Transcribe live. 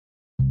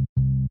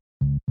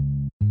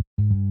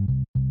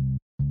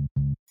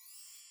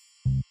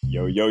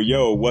Yo, yo,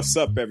 yo, what's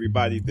up,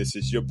 everybody? This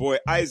is your boy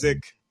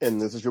Isaac.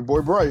 And this is your boy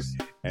Bryce.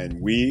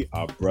 And we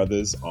are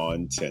Brothers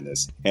on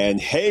Tennis.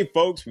 And hey,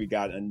 folks, we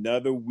got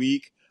another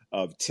week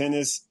of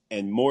tennis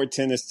and more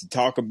tennis to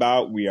talk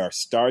about. We are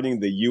starting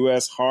the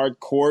U.S. hard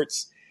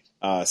courts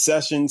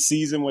session,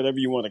 season, whatever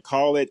you want to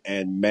call it.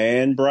 And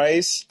man,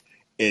 Bryce,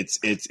 it's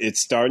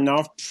starting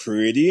off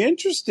pretty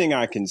interesting,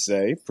 I can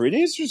say.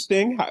 Pretty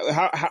interesting.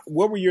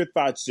 What were your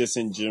thoughts just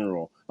in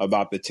general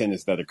about the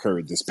tennis that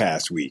occurred this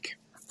past week?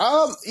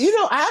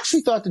 I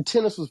actually thought the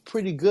tennis was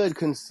pretty good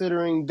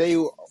considering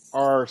they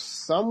are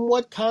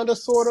somewhat kind of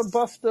sort of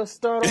bust to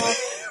start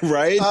off.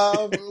 Right?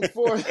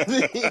 For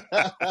the,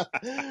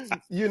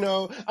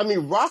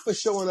 Rafa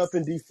showing up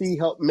in DC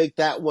helped make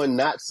that one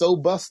not so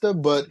buster,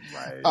 but,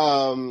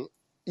 right.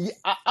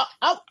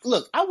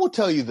 Look, I will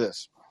tell you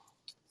this.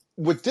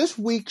 What this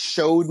week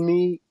showed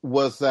me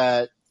was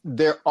that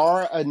there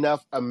are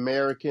enough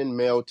American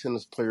male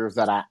tennis players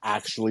that I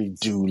actually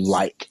do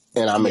like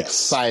and I'm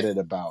excited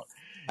about.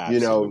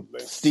 Absolutely.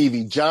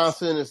 Stevie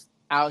Johnson is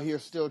out here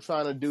still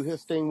trying to do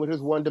his thing with his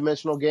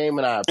one-dimensional game,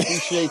 and I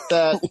appreciate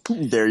that.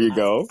 There you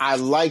go. I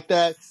like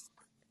that.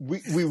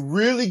 We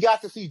really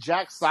got to see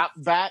Jack Sock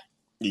back.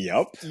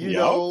 Yep.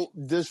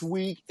 This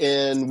week,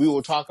 and we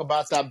will talk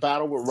about that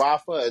battle with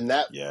Rafa, and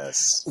that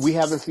we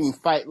haven't seen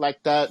fight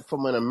like that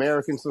from an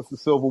American since the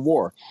Civil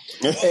War.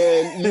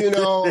 And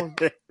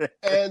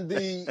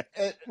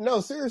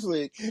no,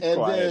 seriously. And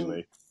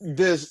quietly. Then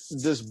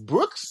this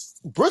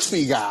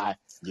Brooksby guy.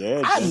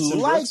 Yeah, I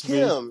like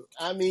him.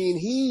 I mean,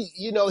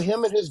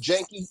 him and his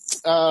janky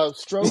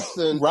strokes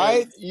and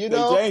right. They're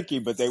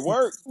janky, but they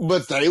work.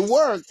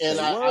 And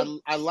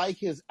I like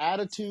his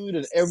attitude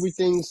and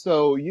everything.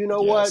 So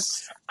what?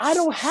 I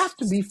don't have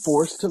to be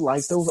forced to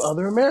like those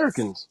other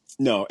Americans.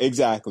 No,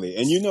 exactly.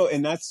 And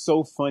and that's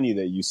so funny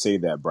that you say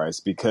that,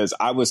 Bryce, because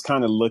I was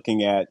kind of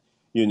looking at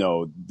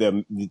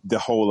the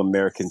whole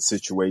American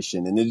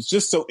situation, and it's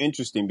just so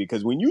interesting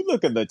because when you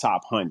look at the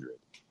top 100.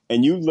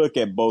 And you look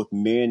at both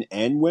men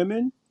and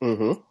women,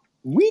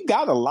 we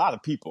got a lot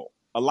of people,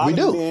 a lot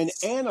of men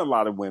and a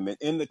lot of women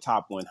in the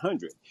top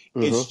 100.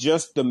 It's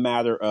just a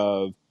matter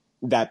of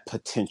that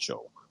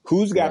potential.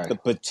 Who's got the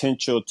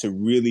potential to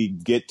really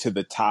get to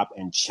the top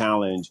and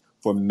challenge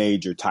for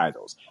major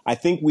titles? I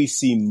think we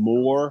see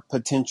more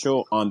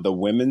potential on the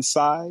women's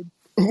side.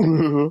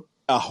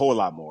 A whole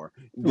lot more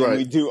than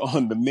we do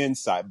on the men's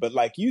side. But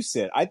like you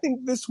said, I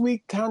think this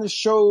week kind of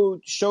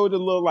showed a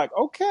little like,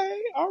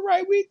 okay, all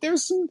right,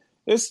 there's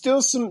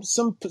still some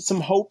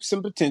hope,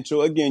 some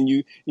potential.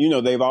 Again,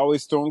 they've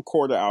always thrown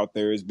Korda out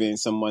there as being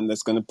someone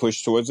that's going to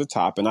push towards the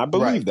top, and I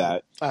believe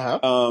that.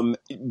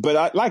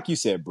 But like you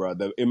said, bro,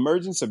 the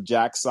emergence of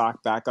Jack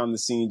Sock back on the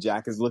scene.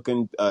 Jack is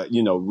looking,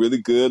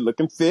 really good,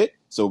 looking fit.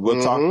 So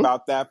we'll talk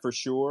about that for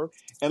sure.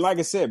 And like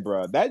I said,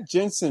 bro, that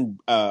Jensen,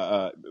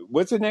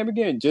 what's her name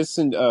again?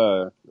 Jensen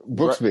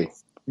Brooksby.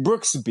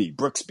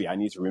 I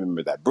need to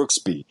remember that.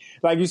 Brooksby.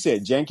 Like you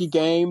said, janky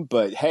game,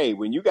 but hey,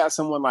 when you got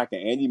someone like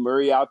an Andy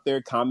Murray out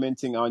there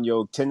commenting on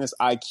your tennis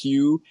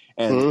IQ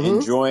and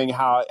enjoying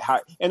how,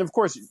 and of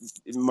course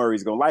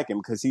Murray's going to like him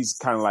because he's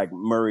kind of like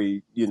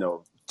Murray,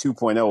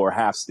 2.0 or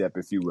half step,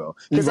 if you will.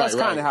 Because that's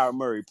kind of how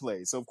Murray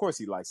plays. So of course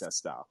he likes that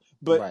style.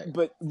 But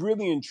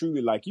really and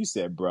truly, like you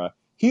said, bruh,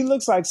 he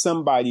looks like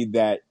somebody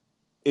that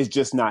is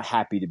just not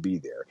happy to be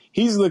there.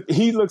 He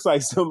looks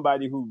like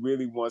somebody who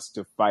really wants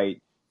to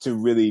fight to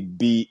really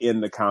be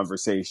in the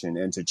conversation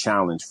and to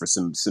challenge for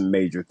some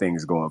major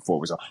things going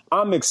forward. So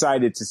I'm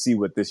excited to see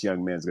what this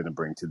young man's going to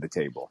bring to the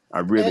table. I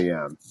really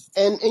am.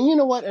 And you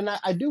know what? And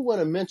I do want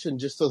to mention,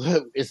 just so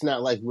that it's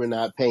not like we're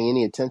not paying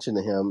any attention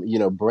to him,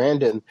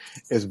 Brandon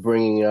is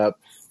bringing up,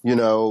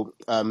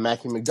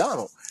 Mackie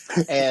McDonald.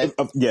 And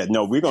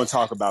we're going to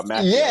talk about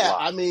Mackie. Yeah,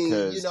 I mean,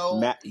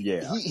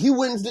 he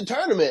wins the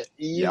tournament.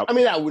 I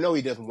mean, I know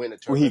he doesn't win the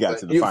tournament. Well, he got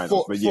to the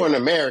finals. For an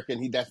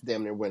American, that's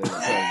damn near winning the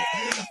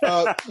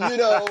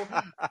tournament.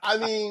 I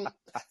mean,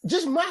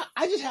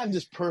 I just have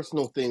this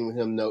personal thing with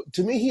him, though.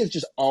 To me, he has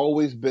just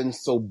always been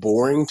so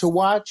boring to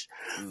watch.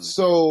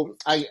 So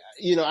I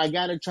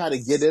got to try to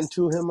get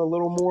into him a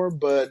little more,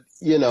 but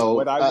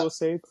what I will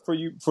say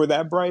for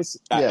that, Bryce,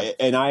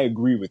 and I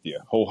agree with you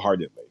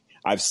wholeheartedly.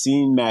 I've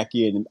seen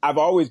Mackie, and I've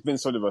always been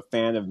sort of a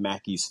fan of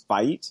Mackie's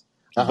fight,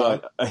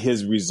 but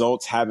his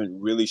results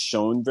haven't really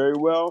shown very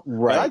well.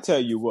 Right. But I tell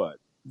you what,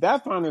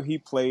 that final he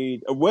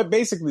played,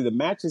 basically the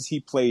matches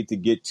he played to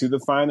get to the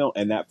final,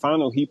 and that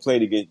final he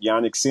played against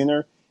Jannik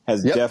Sinner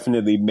has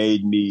definitely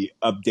made me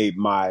update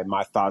my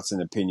thoughts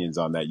and opinions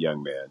on that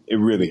young man. It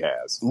really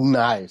has.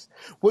 Nice.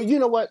 Well, you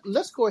know what?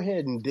 Let's go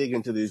ahead and dig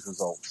into these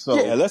results. So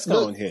let's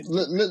go ahead.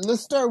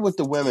 Let's start with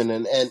the women,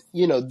 and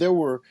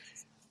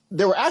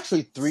there were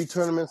actually 3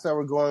 tournaments that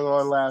were going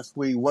on last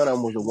week. One of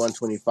them was a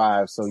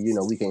 125, so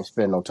we can't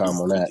spend no time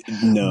on that.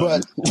 No.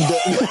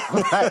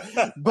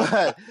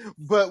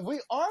 But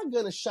we are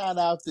going to shout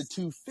out the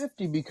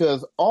 250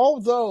 because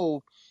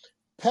although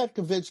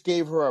Petkovic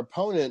gave her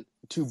opponent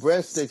 2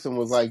 breadsticks and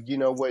was like, you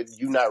know what,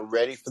 you're not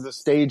ready for the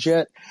stage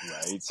yet.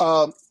 Right.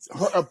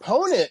 Her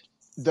opponent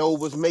though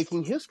was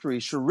making history,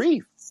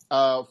 Sharif.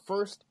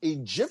 first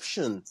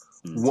Egyptian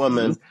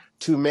woman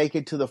to make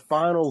it to the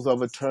finals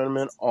of a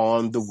tournament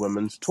on the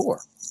women's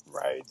tour.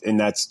 Right. And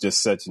that's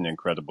just such an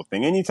incredible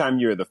thing. Anytime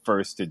you're the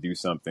first to do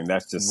something,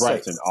 that's just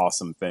such an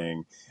awesome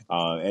thing.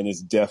 And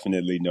it's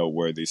definitely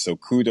noteworthy. So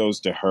kudos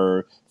to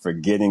her for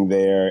getting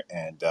there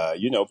and,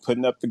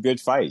 putting up the good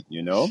fight,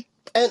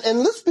 And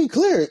let's be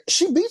clear,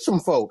 she beat some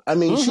folk. I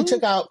mean, she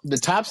took out the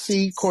top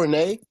seed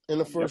Cornet in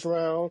the first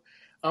round.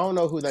 I don't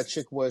know who that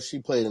chick was. She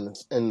played in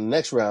the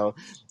next round,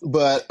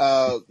 but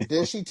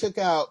then she took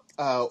out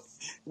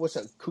what's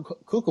that?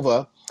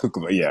 Kukova.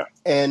 Kukova, yeah.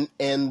 And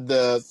in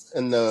the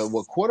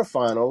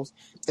quarterfinals,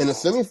 in the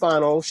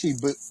semifinals, she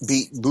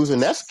beat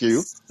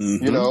Buzanescu.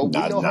 We know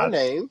her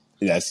name.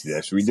 Yes,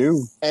 we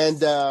do. And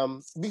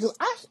because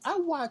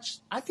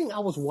I think I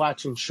was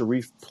watching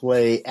Sharif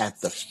play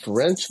at the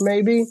French,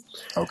 maybe.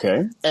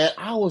 Okay. And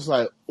I was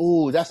like,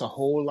 ooh, that's a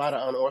whole lot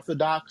of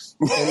unorthodox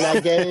in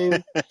that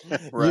game.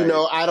 Right.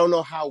 I don't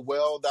know how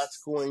well that's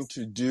going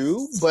to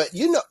do. But,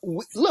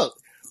 look,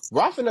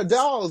 Rafa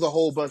Nadal is a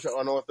whole bunch of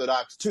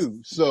unorthodox, too.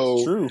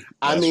 So, true.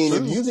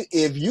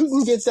 If you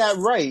can get that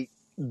right,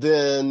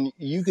 then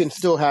you can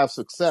still have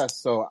success.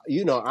 So,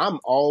 I'm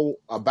all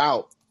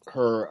about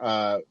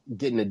her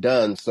getting it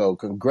done. So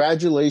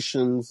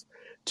congratulations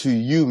to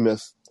you,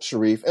 Miss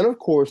Sharif. And of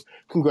course,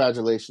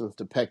 congratulations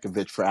to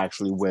Petkovic for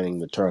actually winning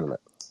the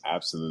tournament.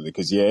 Absolutely.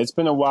 Because, it's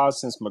been a while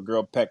since my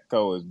girl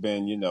Petko has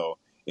been,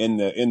 in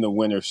the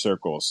winner's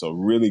circle. So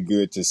really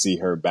good to see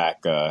her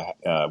back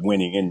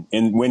winning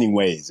in winning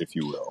ways, if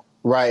you will.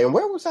 Right. And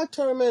where was that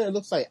tournament? It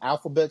looks like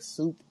Alphabet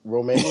Soup,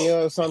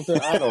 Romania or something.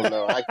 I don't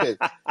know. I could,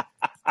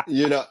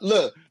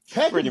 look,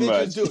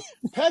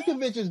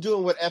 Petkovic is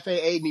doing what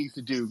FAA needs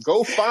to do.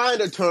 Go find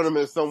a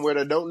tournament somewhere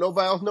that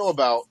nobody else know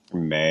about.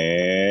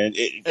 Man,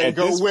 at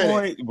go this win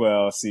point,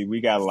 well, see,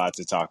 we got a lot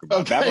to talk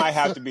about. Okay. That might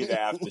have to be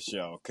the after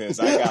show because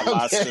I got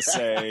lots to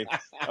say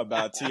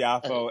about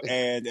Tiafoe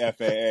and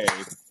FAA.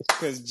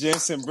 Because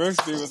Jensen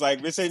Brooksby was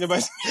like, "Bitch, ain't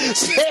nobody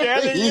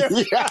scared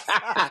you."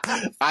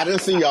 I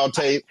didn't see y'all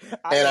tape,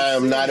 and I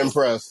am not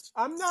impressed.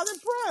 I'm not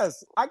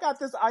impressed. I got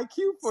this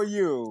IQ for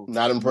you.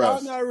 Not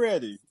impressed. Not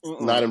ready.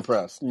 Not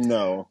impressed.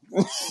 No.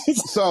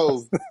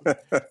 So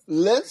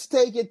let's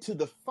take it to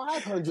the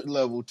 500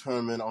 level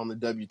tournament on the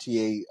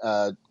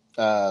WTA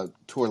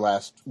tour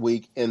last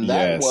week, and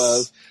that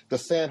was the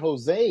San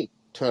Jose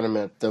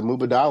tournament, the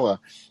Mubadala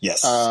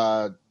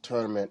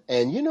tournament.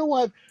 And you know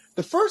what?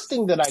 The first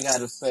thing that I got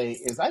to say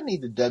is I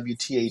need the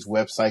WTA's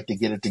website to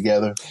get it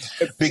together.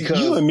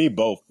 Because you and me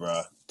both,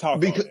 bro.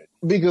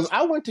 Because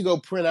I went to go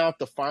print out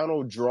the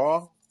final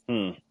draw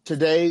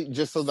today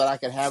just so that I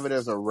can have it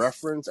as a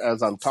reference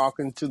as I'm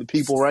talking to the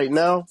people right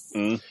now.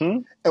 Mm-hmm.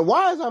 And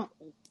why is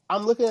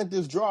I'm looking at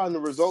this draw and the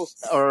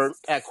results are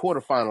at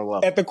quarterfinal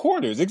level. At the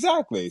quarters,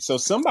 exactly. So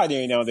somebody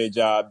ain't on their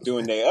job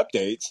doing their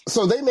updates.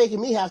 So they making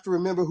me have to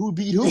remember who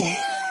beat who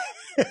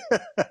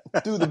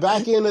through the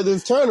back end of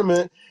this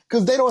tournament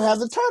because they don't have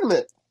the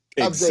tournament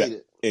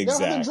updated. They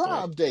don't have the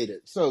draw updated.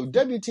 So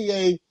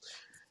WTA,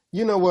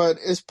 you know what?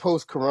 It's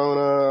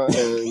post-corona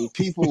and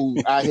people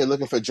out here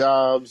looking for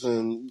jobs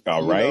and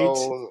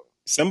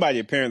somebody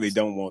apparently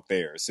don't want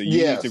theirs. So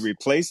you need to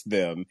replace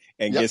them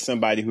and get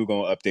somebody who's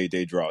going to update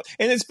their draws.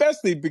 And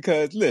especially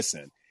because,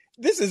 listen,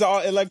 this is all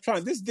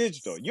electronic. This is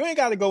digital. You ain't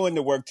got to go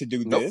into work to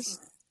do this.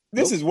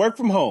 This is work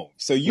from home.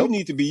 So you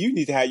need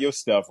to have your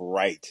stuff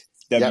right.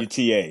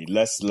 WTA.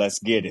 Let's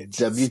get it.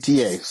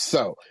 WTA.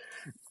 So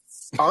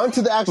on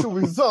to the actual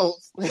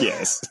results.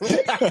 Yes.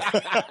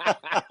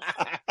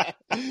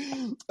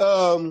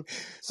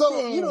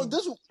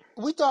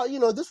 We thought,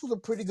 this was a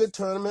pretty good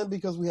tournament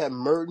because we had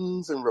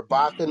Mertens and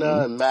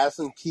Rybakina and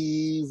Madison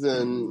Keys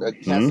and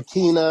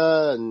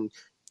Kasatkina and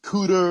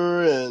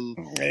Cooter and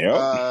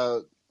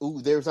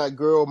there's that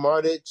girl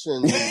Martic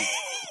and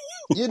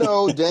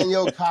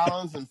Danielle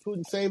Collins and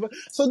Putin Saber.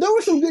 So there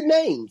were some good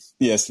names.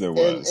 Yes, there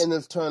was in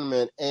this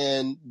tournament,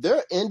 and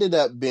there ended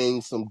up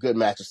being some good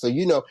matches. So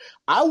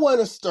I want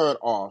to start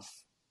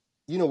off.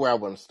 You know where I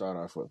want to start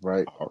off with,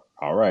 right?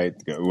 All right.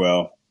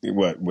 Well,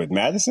 what with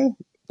Madison?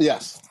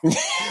 Yes.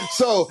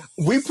 So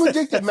we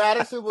predicted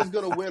Madison was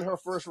going to win her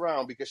first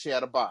round because she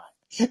had a bye.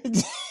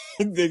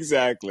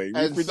 Exactly.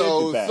 And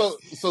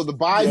so the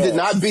bye did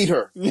not beat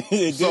her.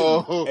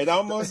 It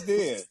almost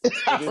did.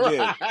 But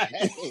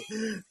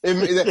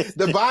it did.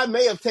 The bye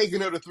may have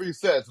taken her to 3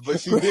 sets, but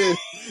she did.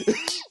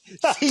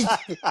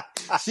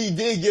 She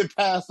did get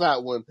past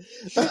that one.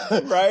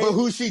 Right. But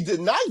who she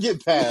did not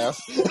get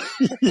past.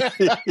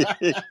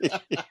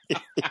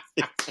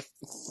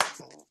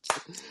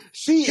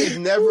 She is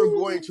never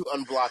going to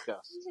unblock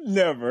us.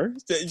 Never.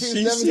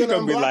 She's going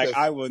to be like, us.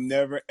 I will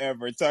never,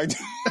 ever talk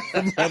to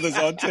my brothers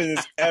on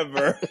tennis,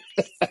 ever.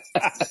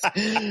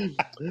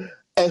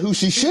 And who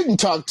she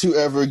shouldn't talk to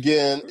ever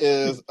again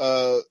is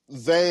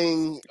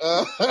Zhang.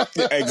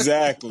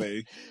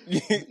 Exactly.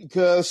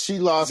 Because she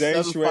lost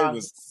Zhang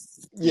Shui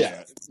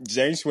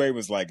Zhang Shui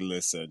was like,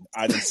 listen,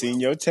 I done seen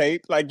your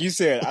tape. Like you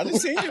said, I done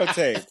seen your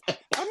tape.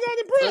 I'm not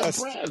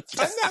impressed.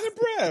 I'm not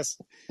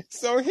impressed.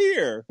 So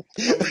here,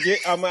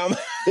 I'm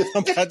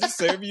about to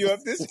serve you up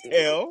this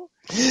hell,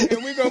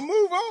 and we're gonna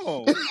move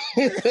on.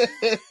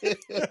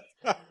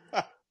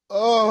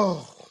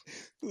 Oh,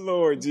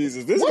 Lord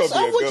Jesus, this is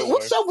gonna be a good one.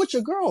 What's up with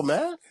your girl,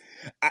 man?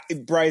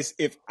 Bryce,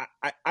 if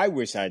I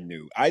wish I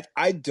knew.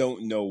 I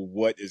don't know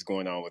what is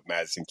going on with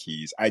Madison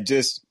Keys.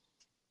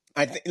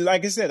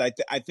 Like I said,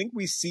 I think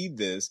we see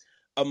this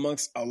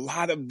amongst a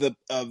lot of the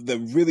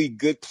really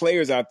good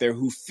players out there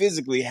who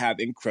physically have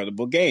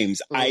incredible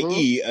games,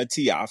 i.e. a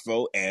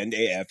Tiafoe and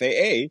a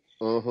FAA.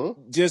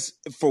 Just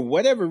for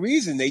whatever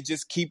reason, they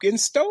just keep getting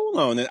stolen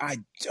on, and I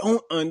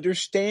don't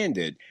understand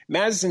it.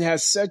 Madison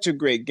has such a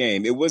great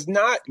game. It was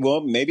not, well,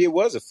 maybe it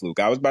was a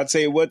fluke. I was about to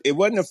say it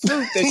wasn't a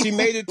fluke that she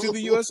made it to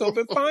the U.S.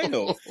 Open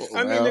final.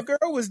 I mean, the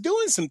girl was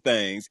doing some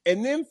things,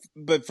 and then,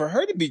 but for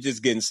her to be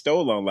just getting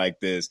stolen on like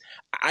this,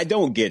 I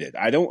don't get it.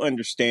 I don't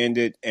understand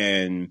it,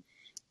 and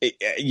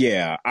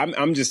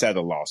I'm just at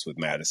a loss with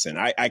Madison.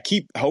 I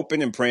keep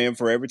hoping and praying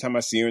for every time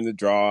I see her in the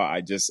draw. I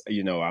just,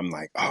 I'm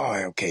like,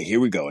 oh, okay, here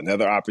we go,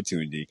 another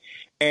opportunity.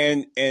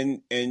 And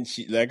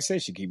she, like I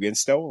said, she keeps getting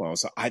stolen on.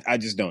 So I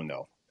just don't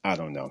know. I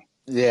don't know.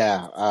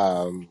 Yeah.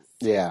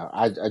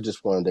 I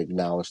just wanted to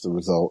acknowledge the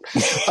result.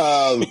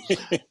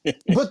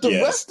 But the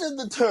rest of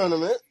the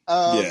tournament,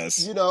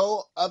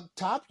 up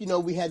top,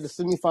 we had the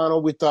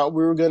semifinal we thought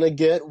we were going to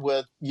get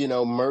with,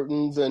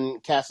 Mertens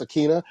and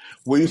Kasatkina.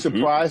 Were you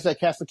surprised that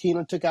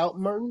Kasatkina took out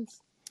Mertens?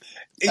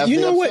 You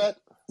know what?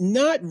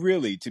 Not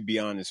really, to be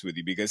honest with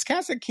you, because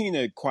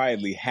Kasatkina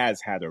quietly has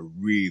had a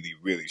really,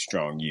 really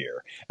strong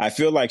year. I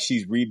feel like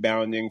she's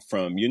rebounding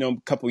from, a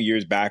couple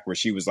years back where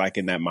she was like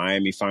in that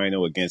Miami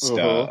final against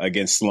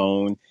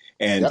Sloane.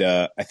 And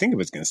I think it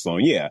was against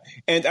Sloane, yeah.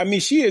 And I mean,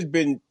 she has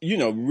been,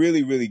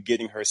 really, really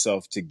getting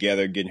herself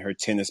together, getting her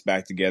tennis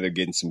back together,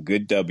 getting some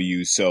good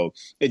W's. So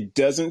it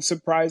doesn't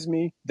surprise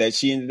me that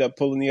she ended up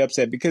pulling the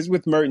upset, because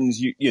with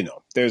Mertens,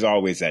 there's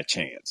always that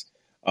chance.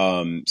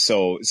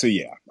 So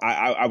yeah,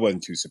 I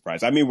wasn't too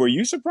surprised. I mean, were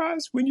you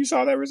surprised when you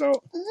saw that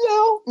result?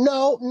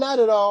 No, not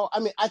at all.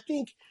 I mean, I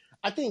think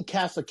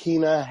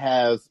Kasatkina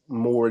has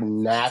more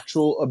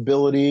natural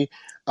ability.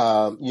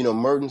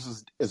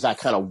 Mertens is that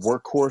kind of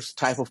workhorse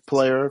type of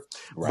player.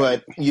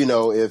 Right. But,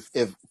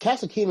 if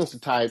Kasatkina's the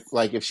type,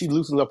 like if she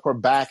loosens up her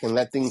back and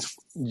let things,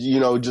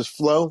 just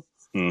flow,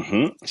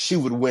 she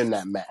would win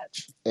that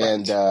match.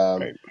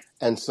 Right.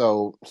 And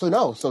so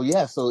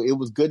it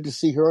was good to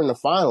see her in the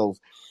finals.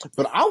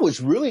 But I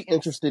was really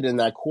interested in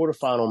that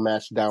quarterfinal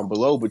match down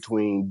below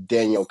between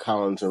Danielle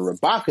Collins and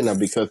Rybakina,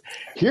 because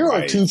here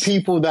are two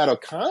people that are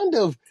kind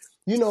of,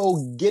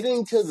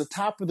 getting to the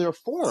top of their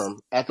form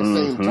at the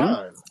same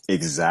time.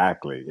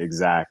 Exactly.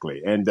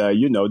 And,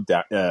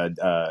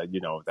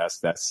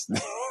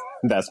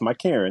 that's my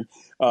Karen,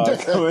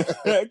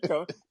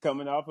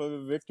 coming off of a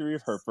victory,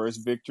 her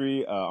first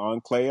victory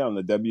on clay on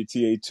the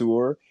WTA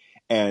tour.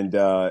 And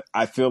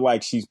I feel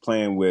like she's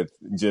playing with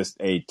just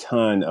a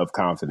ton of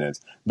confidence.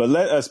 But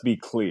let us be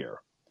clear.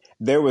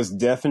 There was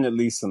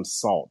definitely some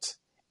salt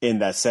in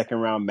that second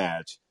round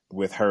match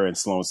with her and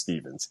Sloane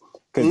Stephens.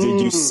 Because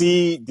did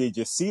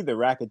you see the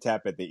racket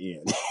tap at the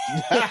end?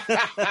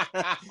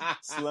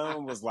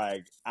 Sloane was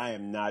like, I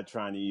am not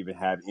trying to even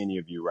have any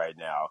of you right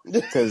now.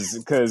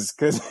 Because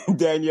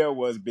Danielle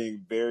was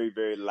being very,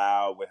 very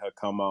loud with her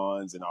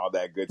come-ons and all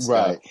that good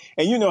stuff. Right.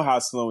 And you know how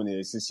Sloane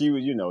is. So she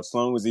was,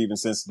 Sloane was even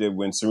sensitive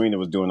when Serena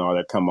was doing all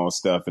that come-on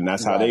stuff. And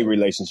that's how their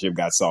relationship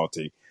got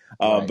salty.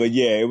 Right. But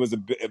yeah, it was a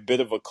bit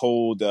of a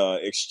cold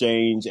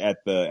exchange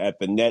at the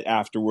net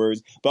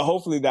afterwards. But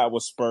hopefully that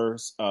will spur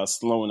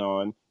Sloane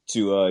on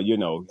to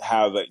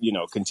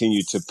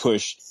continue to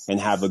push and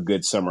have a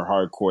good summer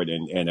hardcourt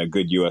and a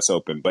good U.S.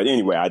 Open. But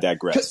anyway, I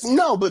digress.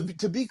 No, but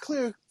to be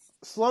clear,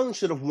 Sloane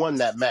should have won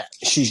that match.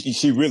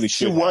 She really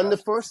should. She won the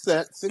first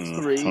set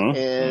 6-3,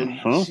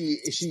 and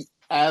she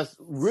as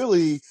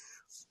really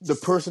the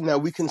person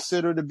that we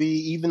consider to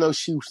be, even though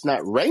she was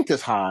not ranked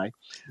as high,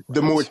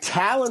 the more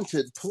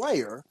talented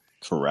player.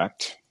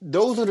 Correct.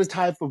 Those are the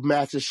type of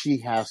matches she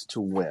has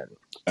to win.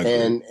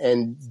 Agreed.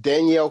 And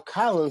Danielle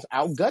Collins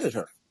outgutted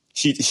her.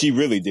 She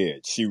really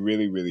did. She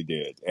really, really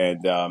did.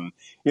 And,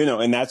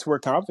 and that's where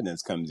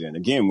confidence comes in.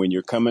 Again, when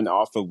you're coming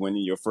off of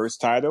winning your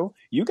first title,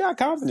 you got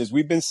confidence.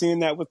 We've been seeing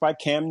that with like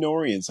Cam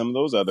Norrie and some of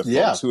those other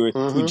folks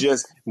who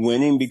just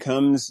winning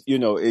becomes,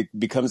 it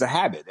becomes a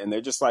habit. And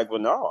they're just like, well,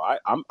 no,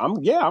 I'm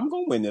going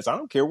to win this. I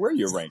don't care where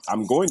you're ranked.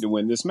 I'm going to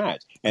win this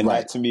match. And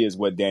that to me is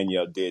what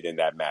Danielle did in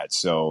that match.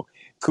 So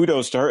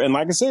kudos to her. And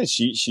like I said,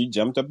 she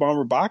jumped up on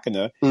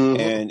Rybakina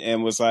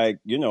and was like,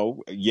 I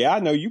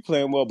know you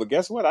playing well, but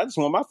guess what? I just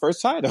won my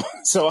first title.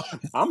 So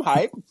I'm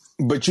hyped.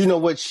 But you know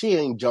what? She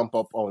ain't jump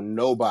up on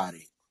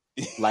nobody.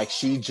 Like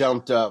she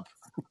jumped up.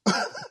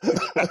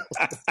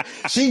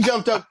 She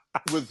jumped up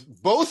with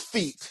both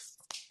feet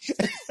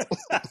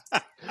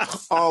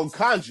on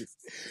Konjuh.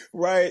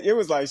 Right. It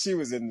was like she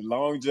was in the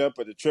long jump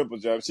or the triple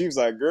jump. She was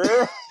like,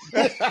 girl,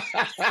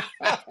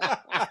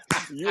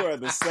 you are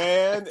the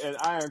sand and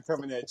I am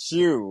coming at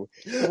you.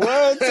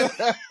 What?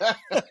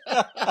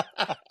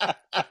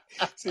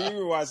 See, you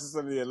were watching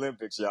some of the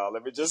Olympics, y'all.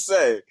 Let me just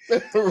say.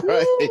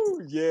 Right.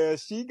 Woo, yeah,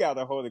 she got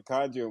a hold of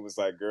Conjure and was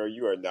like, girl,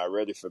 you are not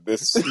ready for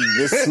this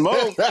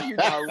smoke. You're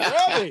not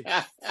ready.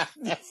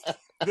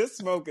 This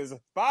smoke is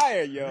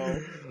fire, yo.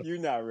 You're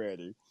not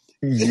ready.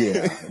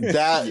 Yeah,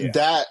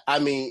 Yeah. I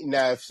mean,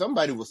 now if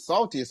somebody was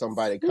salty at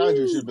somebody,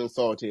 Conjure should have been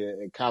salty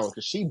at Colin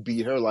because she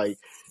beat her like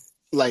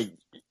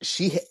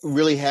she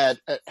really had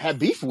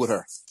beef with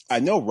her. I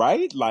know,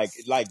 right?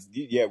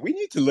 Yeah, we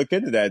need to look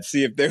into that,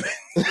 see if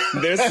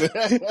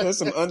there's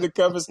some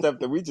undercover stuff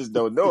that we just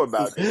don't know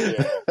about.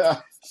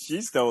 Yeah,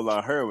 she stole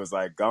on her and was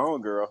like, "Go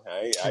on, girl.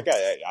 I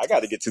got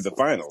to get to the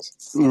finals."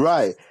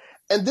 Right.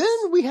 And then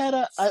we had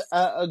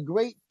a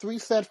great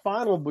 3-set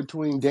final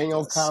between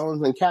Danielle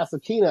Collins and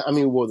Kasatkina. I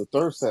mean, well, the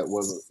third set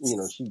was,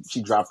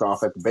 she dropped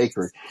off at the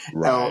bakery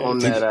on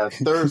that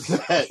third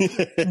set.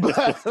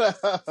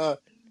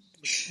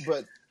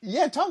 But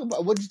yeah, talk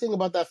about what did you think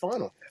about that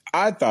final?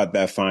 I thought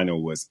that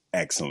final was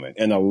excellent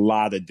in a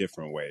lot of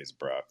different ways,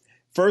 bro.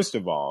 First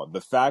of all, the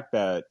fact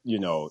that,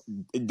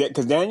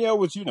 because Danielle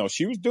was,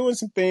 she was doing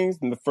some things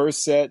in the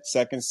first set,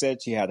 second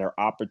set. She had her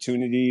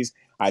opportunities.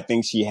 I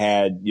think she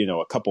had,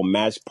 a couple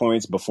match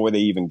points before they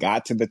even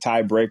got to the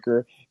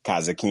tiebreaker.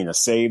 Kasatkina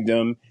saved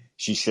them.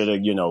 She should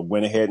have,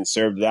 went ahead and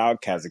served it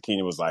out.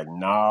 Kasatkina was like,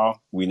 "No,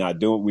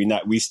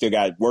 we still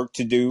got work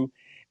to do."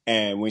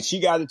 And when she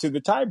got it to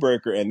the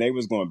tiebreaker and they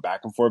was going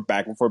back and forth,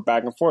 back and forth,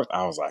 back and forth,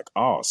 I was like,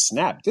 "Oh,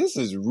 snap. This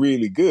is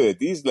really good.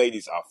 These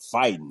ladies are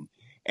fighting."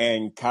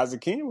 And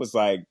Kasatkina was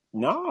like,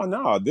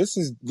 no,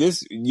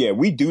 yeah,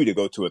 we do to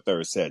go to a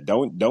third set.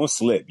 Don't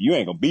slip. You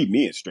ain't gonna beat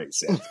me in straight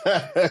sets.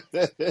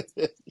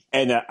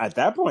 And at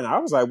that point, I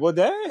was like, well,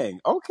 dang,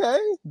 okay,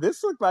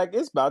 this looked like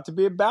it's about to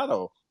be a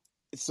battle.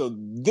 So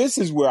this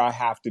is where I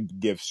have to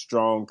give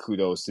strong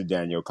kudos to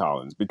Danielle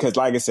Collins because,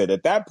 like I said,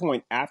 at that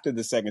point, after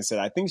the second set,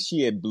 I think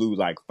she had blew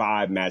like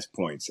 5 match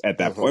points at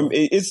that point.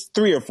 It's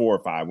 3 or 4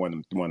 or 5, one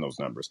of those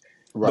numbers.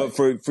 Right.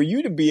 But for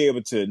you to be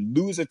able to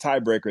lose a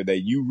tiebreaker that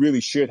you really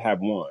should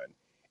have won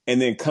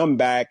and then come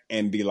back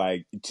and be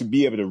like, to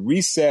be able to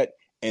reset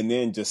and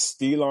then just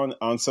steal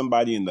on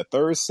somebody in the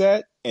third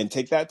set and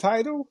take that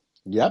title.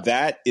 Yep.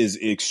 That is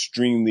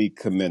extremely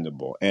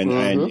commendable.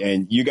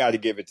 And you got to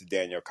give it to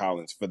Danielle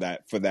Collins for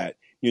that,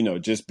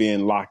 just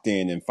being locked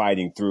in and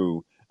fighting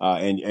through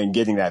and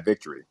getting that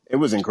victory. It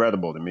was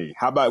incredible to me.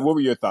 What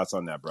were your thoughts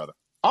on that, brother?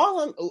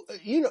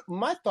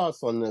 My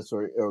thoughts on this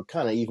are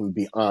kind of even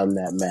beyond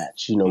that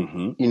match.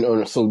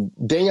 So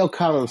Danielle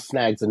Collins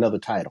snags another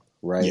title,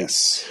 right?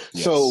 Yes.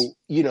 So,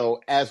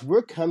 as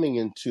we're coming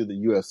into the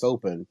U.S.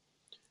 Open,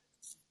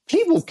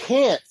 people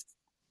can't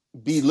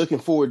be looking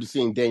forward to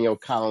seeing Danielle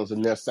Collins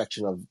in their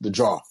section of the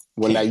draw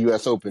when that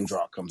U.S. Open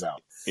draw comes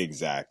out.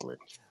 Exactly.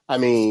 I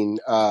mean,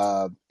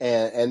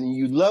 and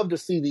you love to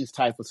see these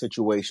type of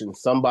situations.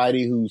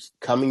 Somebody who's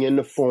coming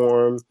into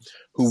form,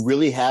 who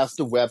really has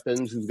the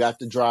weapons, who's got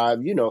the drive.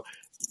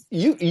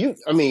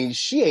 I mean,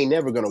 she ain't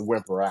never gonna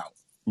whimper out.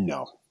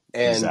 No.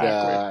 And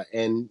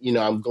exactly.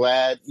 I'm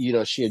glad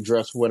she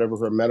addressed whatever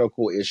her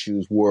medical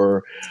issues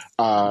were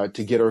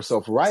to get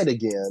herself right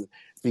again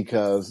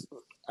because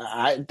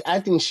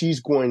I think she's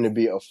going to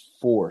be a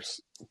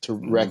force to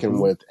reckon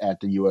with at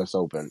the U.S.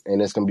 Open,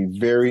 and it's going to be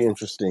very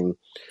interesting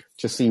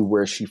to see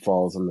where she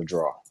falls in the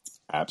draw.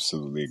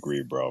 Absolutely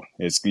agree, bro.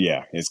 It's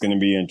going to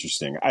be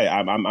interesting.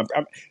 I'm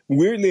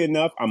weirdly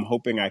enough, I'm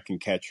hoping I can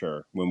catch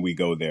her when we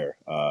go there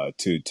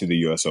to the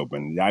U.S.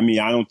 Open. I mean,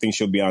 I don't think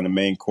she'll be on the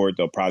main court.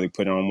 They'll probably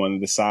put her on one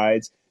of the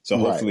sides. So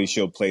hopefully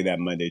she'll play that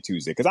Monday,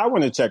 Tuesday. Because I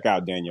want to check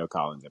out Danielle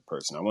Collins in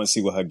person. I want to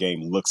see what her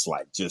game looks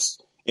like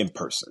just in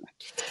person.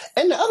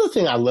 And the other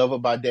thing I love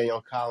about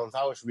Danielle Collins,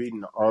 I was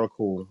reading an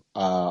article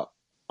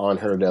on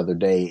her the other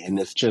day, and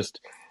it's just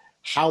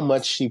how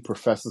much she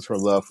professes her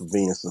love for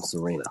Venus and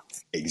Serena.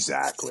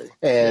 Exactly.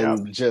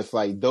 And just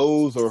like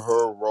those are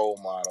her role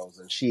models,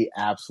 and she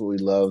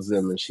absolutely loves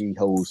them, and she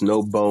holds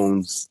no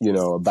bones,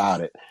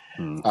 about it.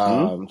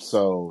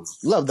 So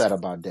love that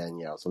about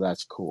Danielle. So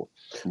that's cool.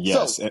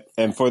 Yes. So,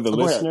 and for the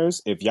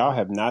listeners, if y'all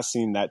have not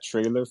seen that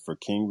trailer for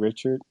King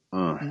Richard,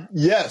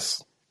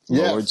 yes.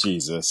 Lord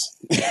Jesus.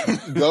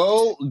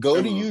 Go to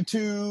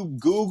YouTube,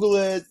 Google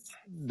it.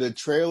 The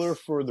trailer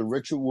for the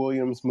Richard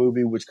Williams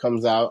movie, which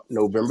comes out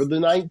November the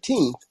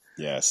 19th.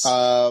 Yes.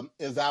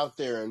 Is out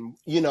there. And,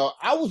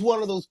 I was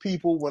one of those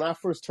people when I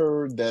first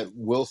heard that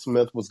Will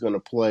Smith was going to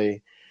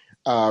play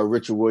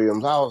Richard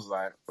Williams. I was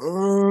like,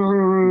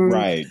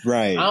 right.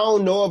 I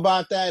don't know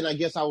about that. And I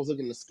guess I was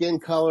looking at the skin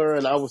color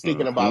and I was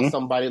thinking about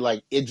somebody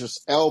like Idris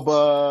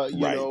Elba,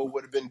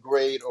 would have been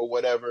great or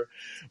whatever.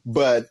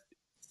 But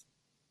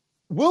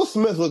Will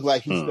Smith looked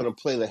like he's going to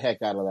play the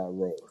heck out of that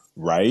role.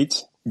 Right.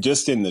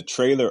 Just in the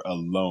trailer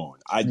alone.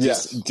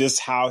 Just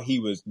how he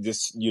was,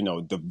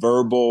 the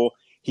verbal,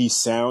 he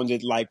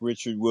sounded like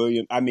Richard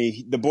Williams. I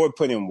mean, the boy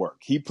put in work.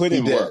 He put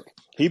in work.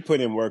 He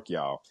put in work,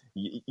 y'all.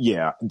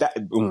 Yeah.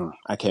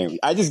 I can't,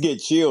 I just get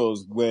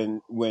chills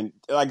when,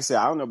 like I said,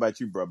 I don't know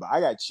about you, bro, but I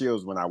got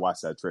chills when I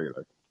watch that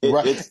trailer.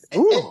 Right.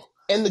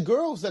 And the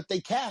girls that they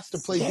cast to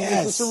play Venus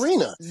and Yes.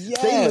 Serena,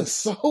 Yes. they look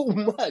so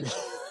much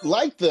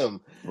like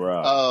them.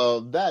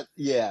 Bro.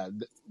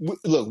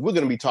 Look, we're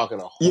going to be talking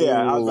a whole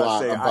I was about lot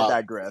to say, I about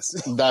digress.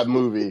 that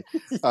movie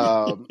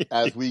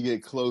as we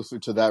get closer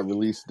to that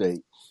release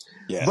date.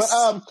 Yes.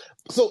 But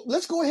so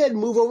let's go ahead and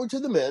move over to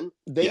the men.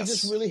 They Yes.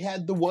 just really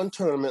had the one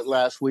tournament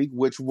last week,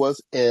 which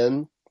was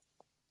in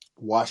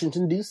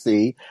Washington,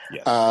 D.C.,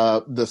 Yes.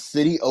 the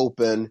City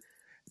Open.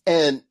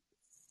 And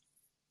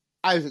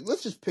Isaac,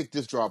 let's just pick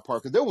this draw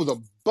apart because there was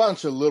a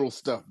bunch of little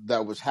stuff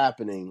that was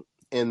happening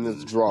in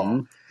this draw.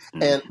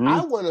 Mm-hmm. And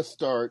I want to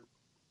start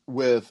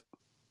with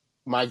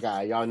my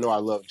guy. Y'all know I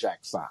love Jack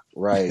Sock,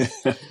 right?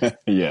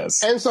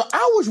 Yes. And so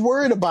I was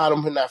worried about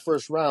him in that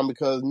first round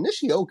because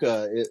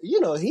Nishioka,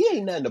 he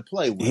ain't nothing to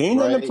play with. He ain't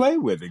right? nothing to play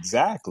with,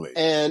 exactly.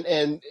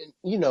 And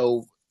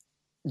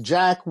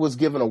Jack was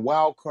given a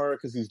wild card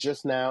because he's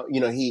just now,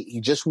 he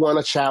just won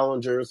a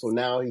challenger. So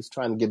now he's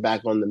trying to get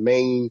back on the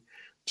main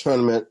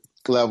tournament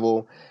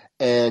level.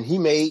 And he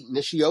made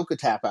Nishioka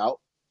tap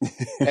out.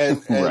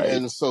 And, right.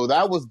 and so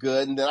that was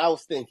good. And then I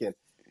was thinking,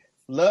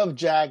 love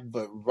Jack,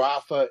 but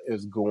Rafa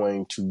is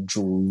going to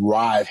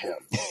drive him,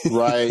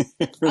 right?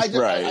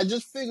 I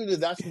just figured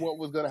that's what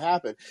was going to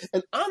happen.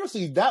 And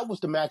honestly, that was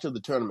the match of the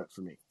tournament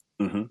for me.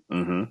 Mm-hmm,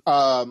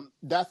 mm-hmm.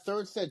 That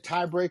third set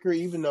tiebreaker,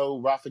 even though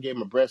Rafa gave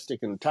him a breaststick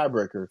in the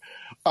tiebreaker,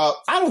 I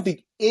don't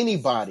think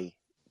anybody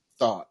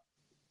thought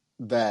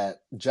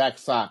that Jack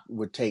Sock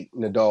would take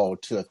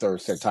Nadal to a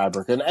third set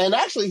tiebreaker. And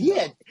actually,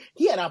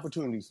 he had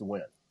opportunities to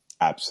win.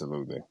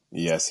 Absolutely.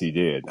 Yes, he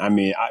did. I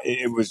mean,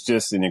 it was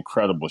just an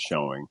incredible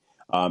showing.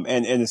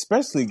 And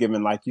especially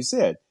given, like you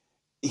said,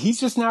 he's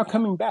just now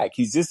coming back.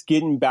 He's just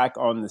getting back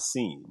on the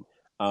scene.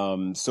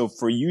 So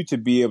for you to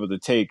be able to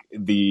take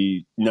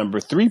the number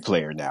 3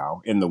 player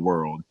now in the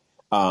world,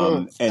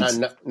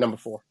 number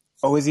 4.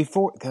 Oh, is he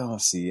 4? Oh,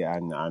 see, I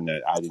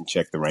didn't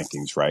check the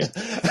rankings right.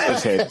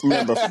 Okay,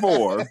 number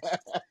 4,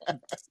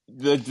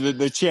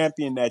 the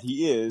champion that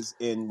he is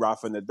in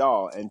Rafa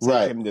Nadal, and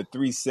take him to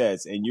 3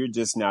 sets, and you're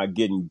just now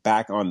getting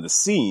back on the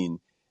scene.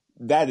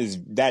 That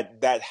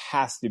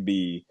has to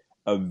be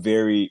a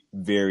very,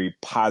 very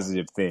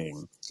positive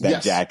thing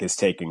that Jack is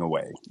taking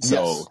away.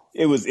 So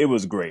it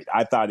was great.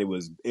 I thought it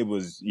was it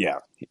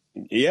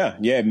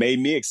made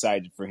me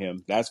excited for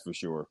him. That's for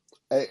sure.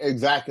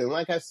 Exactly. And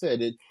like I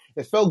said,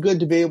 it felt good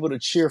to be able to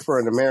cheer for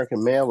an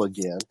American male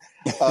again.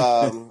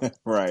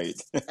 Right.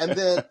 And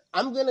then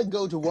I'm going to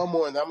go to one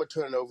more, and I'm going to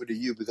turn it over to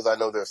you because I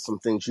know there's some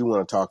things you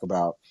want to talk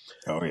about.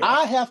 Oh, yeah.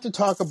 I have to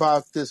talk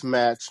about this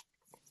match,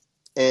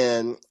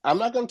 and I'm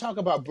not going to talk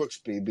about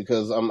Brooksby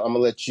because I'm going to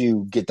let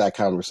you get that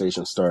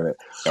conversation started.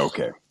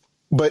 Okay.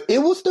 But it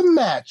was the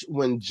match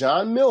when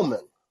John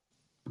Millman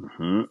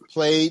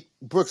played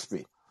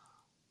Brooksby.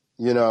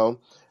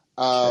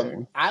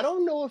 I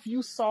don't know if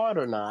you saw it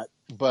or not,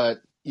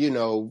 but,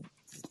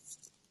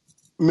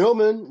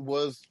 Millman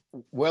was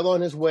well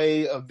on his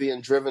way of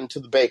being driven to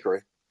the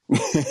bakery.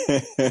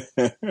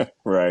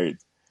 Right.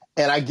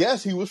 And I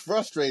guess he was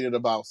frustrated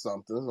about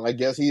something. I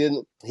guess he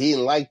didn't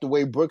like the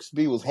way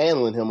Brooksby was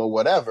handling him or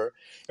whatever.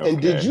 Okay.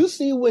 And did you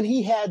see when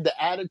he had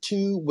the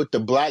attitude with the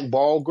black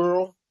ball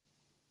girl?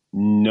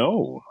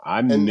 No,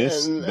 I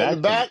missed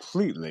that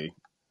completely.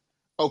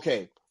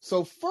 Okay.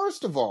 So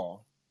first of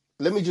all,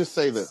 let me just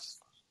say this.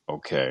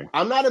 Okay.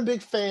 I'm not a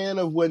big fan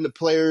of when the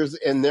players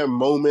in their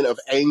moment of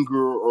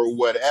anger or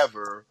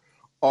whatever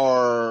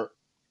are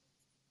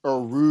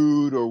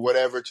rude or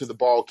whatever to the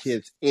ball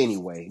kids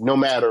anyway, no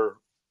matter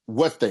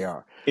what they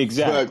are.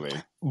 Exactly.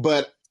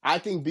 But I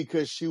think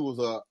because she was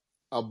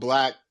a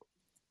black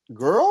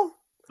girl,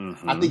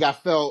 I think I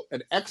felt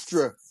an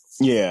extra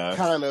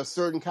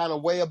certain kind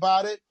of way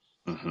about it.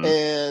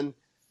 And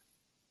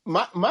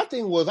my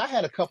thing was I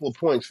had a couple of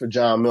points for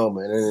John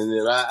Millman,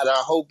 and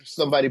I hope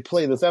somebody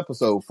play this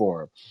episode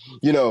for him.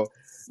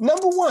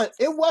 Number one,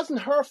 it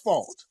wasn't her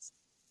fault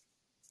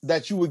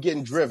that you were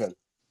getting driven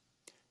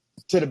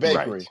to the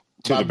bakery. Right.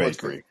 To the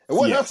bakery. It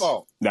wasn't her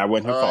fault. That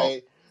wasn't her fault.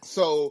 Right?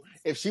 So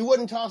if she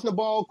wasn't tossing the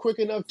ball quick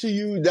enough to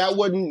you, that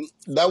wasn't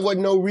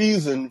no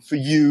reason for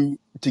you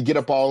to get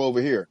up all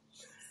over here.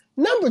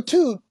 Number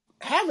two,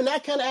 having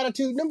that kind of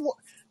attitude, number one,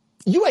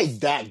 you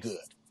ain't that good.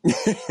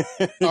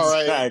 All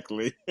right.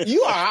 Exactly.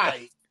 You all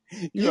right.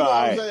 You know all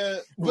right. What I'm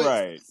saying? But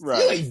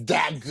right. You ain't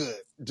that good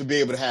to be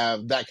able to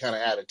have that kind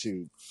of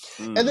attitude.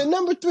 And then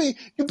number three,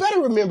 you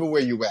better remember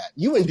where you at.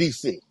 You in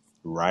D.C.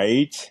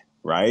 Right.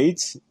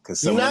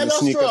 Because someone will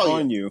sneak up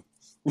on you.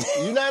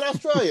 You're not in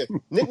Australia.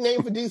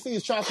 Nickname for D.C.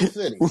 is Chocolate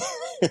City.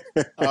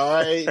 All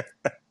right.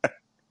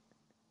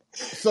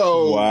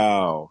 So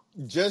wow.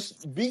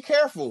 Just be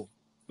careful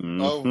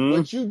of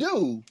what you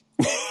do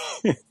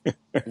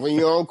when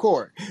you're on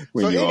court.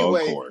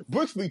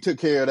 Brooksby took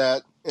care of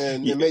that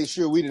and made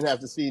sure we didn't have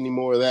to see any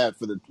more of that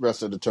for the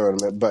rest of the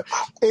tournament. But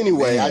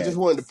anyway, I just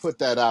wanted to put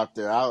that out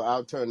there.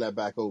 I'll turn that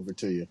back over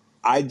to you.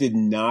 I did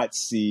not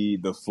see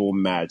the full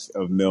match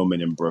of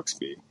Millman and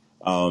Brooksby.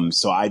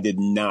 So I did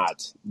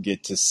not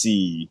get to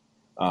see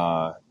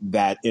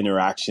that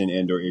interaction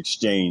and or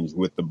exchange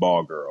with the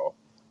ball girl.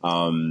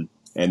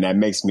 and that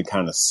makes me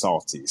kind of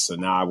salty. So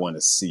now I want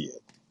to see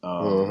it.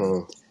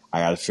 I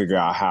got to figure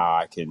out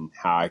how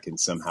I can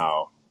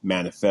somehow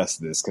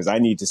manifest this, because I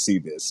need to see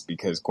this,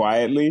 because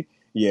quietly,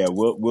 yeah,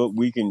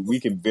 we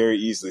can very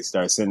easily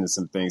start sending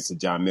some things to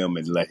John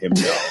Millman to let him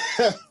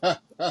know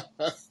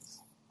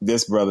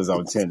this brother's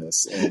on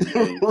tennis, and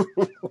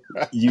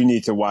you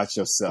need to watch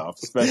yourself,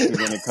 especially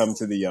when it comes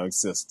to the young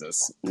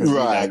sisters.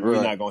 Right,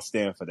 we're not gonna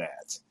stand for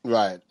that.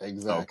 Right,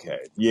 exactly. Okay,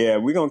 yeah,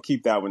 we're gonna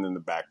keep that one in the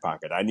back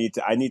pocket. I need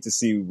to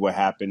see what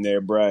happened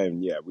there, bruh,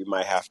 and yeah, we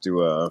might have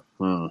to.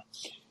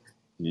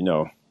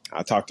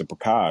 I talked to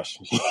Prakash.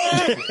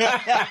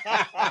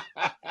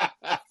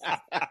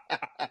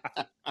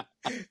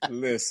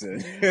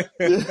 Listen.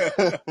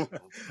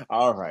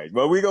 All right.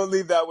 Well, we're going to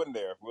leave that one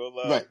there.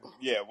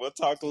 We'll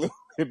talk a little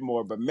bit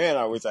more. But, man,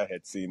 I wish I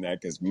had seen that,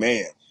 because,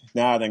 man,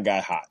 now I done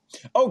got hot.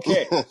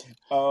 Okay.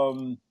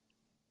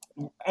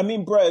 I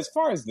mean, bruh, as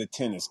far as the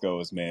tennis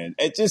goes, man,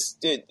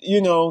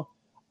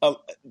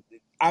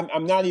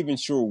 I'm not even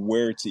sure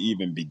where to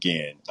even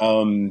begin.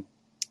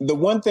 The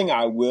one thing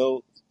I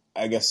will,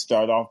 I guess,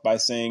 start off by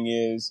saying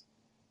is,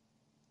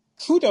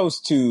 kudos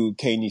to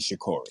Kei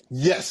Nishikori.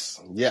 Yes.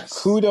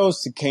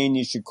 Kudos to Kei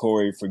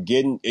Nishikori for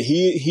getting.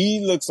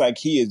 He looks like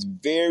he is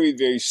very,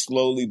 very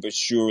slowly but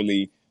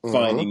surely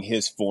finding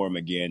his form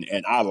again,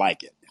 and I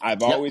like it.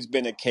 I've always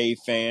been a Kei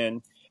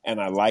fan,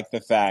 and I like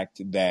the fact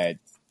that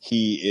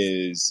he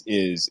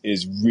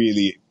is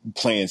really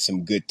playing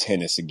some good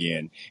tennis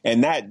again.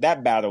 And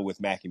that battle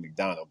with Mackie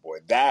McDonald, boy,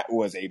 that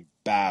was a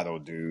battle,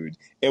 dude.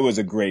 It was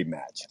a great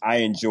match. I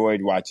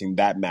enjoyed watching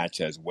that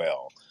match as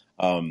well.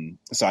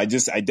 So I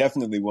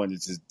definitely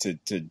wanted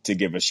to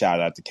give a shout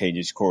out to Kei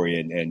Nishikori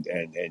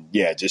and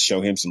yeah, just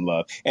show him some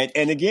love.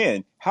 And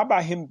again, how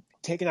about him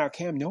taking out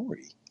Cam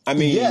Norrie? I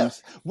mean,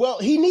 yes. Well,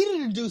 he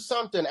needed to do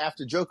something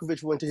after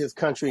Djokovic went to his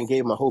country and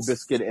gave him a whole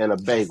biscuit and a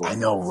bagel. I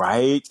know,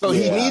 right? So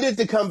he needed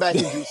to come back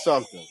and do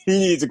something. He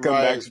needs to come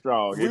back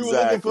strong. We were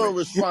looking for a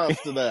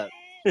response to that.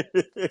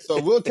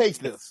 So we'll take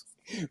this.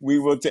 We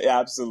will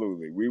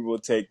absolutely. We will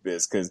take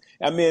this, because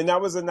I mean,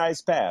 that was a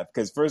nice path.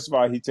 Because first of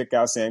all, he took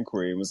out Sam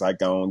Querrey and was like,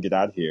 "Go on, get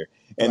out of here."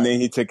 And then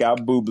he took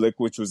out Bublik,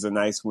 which was a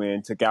nice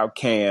win. Took out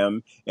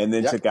Cam, and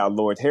then took out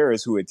Lloyd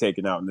Harris, who had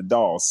taken out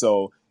Nadal.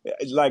 So,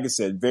 like I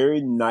said,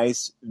 very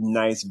nice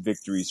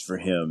victories for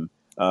him,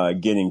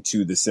 getting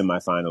to the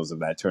semifinals of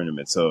that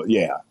tournament. So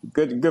yeah,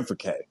 good for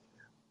Kei.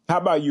 How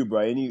about you,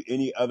 bro?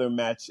 Any other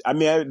match? I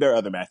mean, there are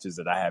other matches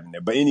that I have in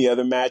there, but any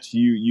other match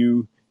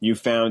you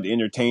found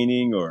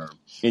entertaining, or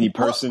any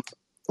person?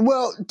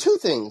 Well, two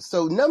things.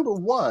 So number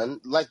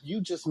one, like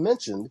you just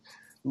mentioned,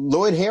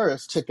 Lloyd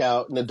Harris took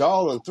out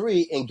Nadal in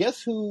 3, and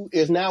guess who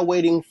is now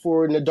waiting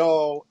for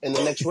Nadal in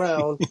the next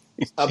round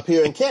up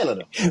here in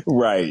Canada?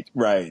 Right.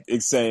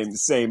 It's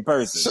same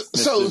person.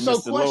 So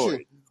question,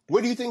 Lloyd.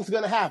 What do you think is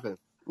going to happen?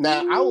 Now,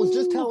 I was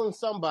just telling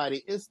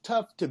somebody it's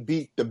tough to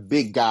beat the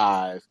big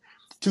guys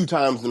 2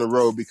 times in a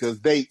row, because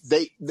they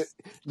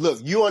look,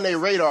 you on their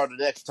radar the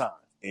next time.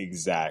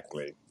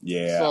 Exactly.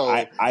 Yeah. So,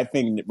 I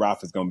think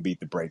Rafa's going to beat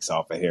the brakes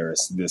off of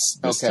Harris this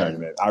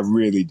tournament. I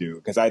really do.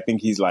 Because I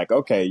think he's like,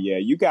 okay, yeah,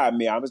 you got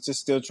me. I was just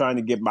still trying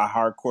to get my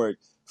hard court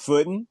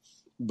footing.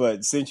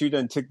 But since you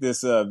done took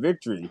this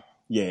victory,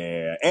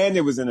 yeah. And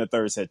it was in a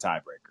third set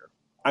tiebreaker.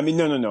 I mean,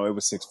 no. It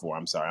was 6-4.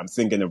 I'm sorry. I'm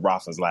thinking of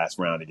Rafa's last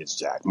round against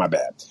Jack. My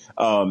bad.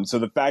 So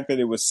the fact that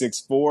it was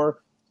 6-4,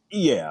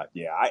 yeah.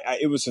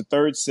 It was a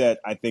third set.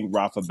 I think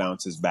Rafa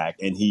bounces back,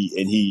 and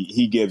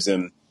he gives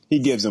him. He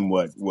gives him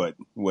what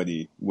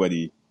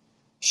he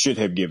should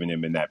have given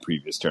him in that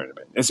previous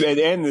tournament.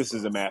 And this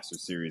is a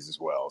Masters series as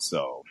well.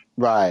 So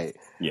right,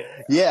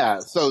 yeah.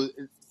 So,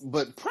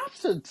 but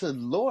props to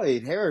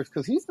Lloyd Harris,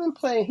 because he's been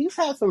playing. He's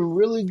had some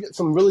really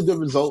good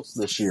results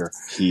this year.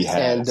 He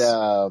has,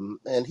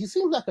 and he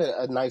seems like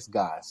a nice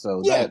guy.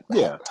 So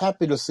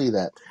happy to see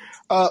that.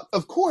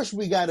 Of course,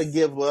 we got to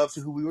give love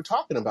to who we were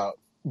talking about,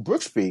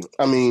 Brooksby.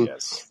 I mean,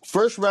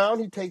 first round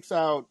he takes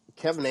out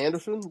Kevin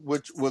Anderson,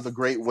 which was a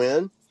great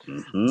win.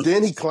 Mm-hmm.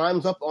 Then he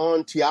climbs up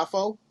on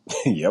Tiafoe.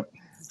 Yep.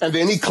 And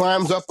then he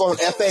climbs up on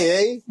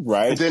FAA.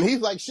 Right. And then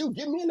he's like, shoot,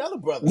 give me another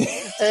brother.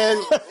 and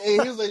he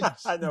was like,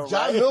 I know,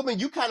 John Millman,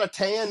 you kind of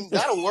tan.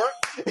 That'll work.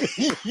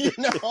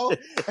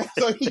 And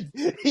so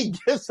he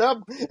gets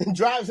up and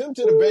drives him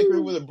to the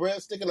bakery with a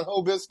breadstick and a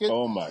whole biscuit.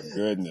 Oh, my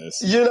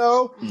goodness.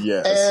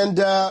 Yes.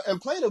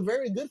 And played a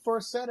very good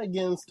first set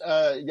against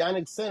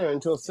Yannick Sinner,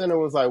 until Sinner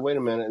was like, wait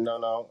a minute.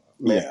 No,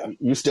 man,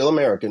 you're still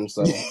American,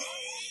 so...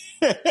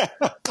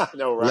 I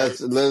know, right?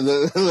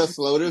 Let's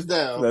slow this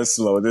down. Let's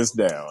slow this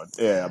down.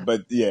 Yeah,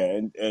 but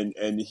yeah,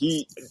 and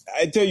he,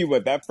 I tell you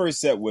what, that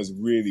first set was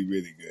really,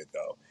 really good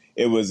though.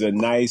 It was a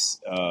nice,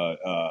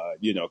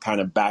 kind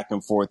of back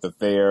and forth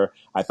affair.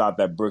 I thought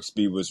that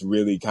Brooksby was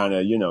really kind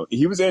of,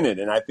 he was in it,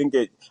 and I think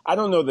I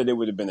don't know that it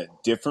would have been a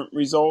different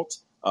result.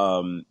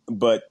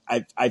 But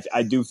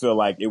I do feel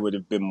like it would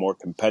have been more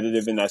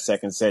competitive in that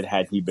second set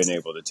had he been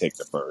able to take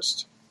the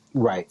first.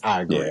 Right,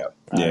 I agree.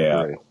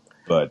 Yeah.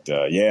 But,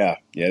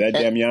 that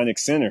damn Yannick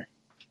Sinner.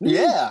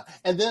 Yeah,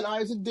 and then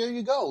Isaac, there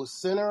you go,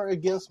 Sinner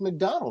against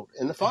McDonald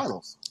in the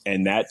finals,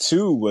 and that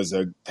too was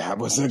a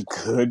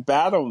good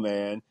battle,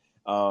 man.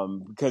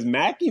 Because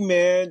Mackie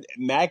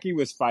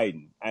was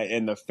fighting,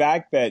 and the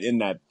fact that in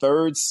that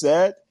third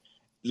set,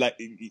 like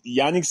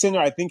Yannick Sinner,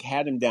 I think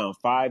had him down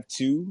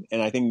 5-2,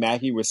 and I think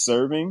Mackie was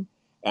serving,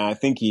 and I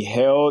think he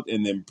held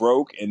and then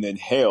broke and then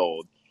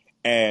held,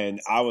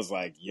 and I was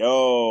like,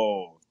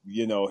 yo.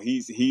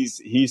 He's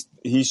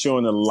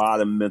showing a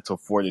lot of mental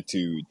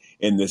fortitude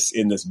in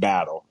this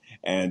battle,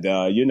 and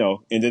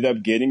ended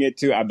up getting it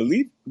to, I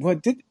believe, now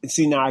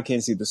I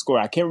can't see the score.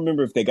 I can't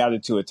remember if they got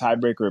it to a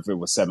tiebreaker or if it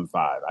was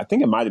 7-5. I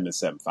think it might have been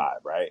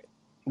 7-5, right?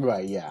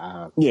 Right.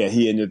 Yeah. Yeah,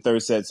 he ended the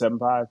third set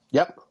 7-5.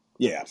 Yep.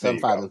 Yeah,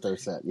 7-5 in the third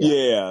set.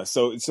 Yeah.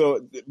 So,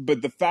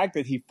 but the fact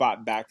that he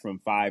fought back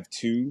from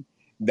 5-2,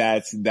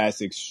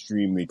 that's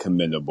extremely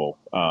commendable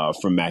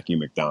from Mackie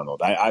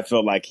McDonald. I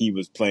felt like he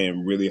was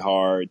playing really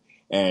hard,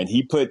 and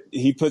he put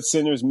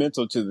Sinner's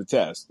mental to the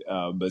test.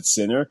 But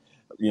Sinner,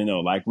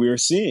 like we were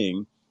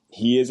seeing,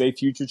 he is a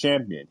future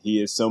champion. He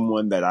is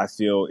someone that I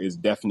feel is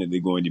definitely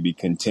going to be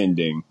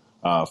contending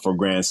for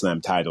Grand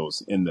Slam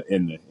titles in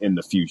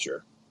the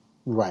future.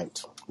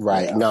 Right.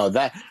 Yeah. No,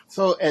 that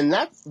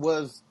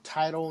was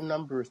title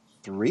number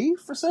 3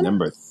 for Sinner.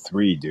 Number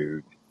 3,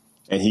 dude,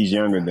 and he's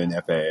younger than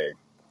FAA.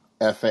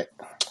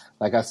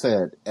 Like I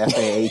said,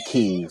 FAA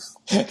Keys.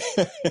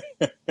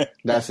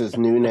 That's his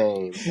new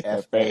name.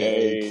 FAA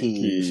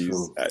Keys.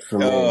 For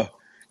me.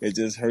 It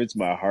just hurts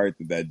my heart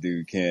that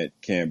dude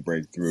can't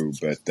break through.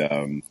 But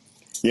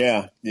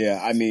yeah.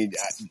 I mean,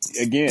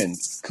 again,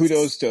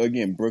 kudos to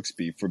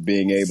Brooksby for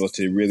being able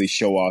to really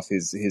show off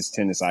his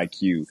tennis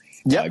IQ.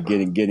 Yep.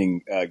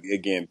 Getting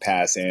again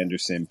past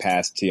Anderson,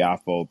 past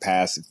Tiafoe,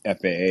 past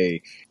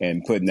FAA,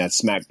 and putting that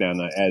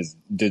smackdown as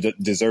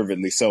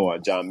deservedly so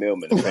on John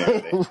Millman,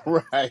 apparently.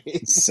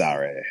 Right.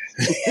 Sorry.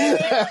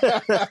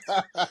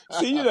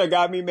 See, you done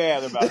got me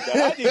mad about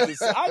that.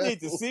 I need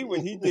to see what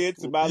he did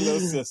to my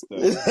little sister.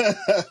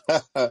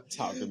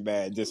 Talking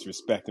bad,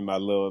 disrespecting my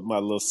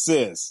little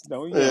sis.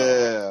 No,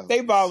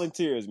 they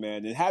volunteers,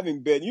 man. And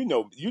having been, you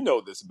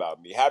know this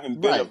about me, having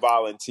been a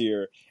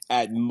volunteer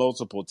at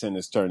multiple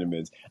tennis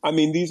tournaments. I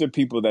mean, these are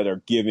people that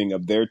are giving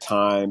of their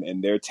time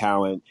and their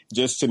talent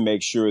just to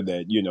make sure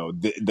that,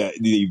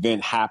 the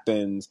event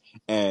happens.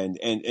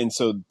 And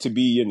so to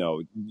be,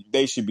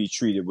 they should be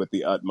treated with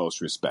the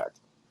utmost respect.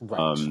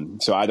 Right.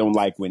 So I don't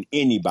like when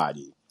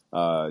anybody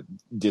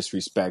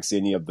disrespects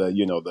any of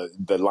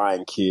the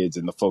line kids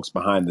and the folks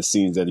behind the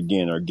scenes that,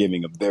 again, are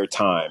giving of their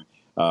time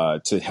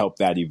to help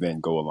that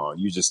event go along.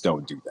 You just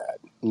don't do that.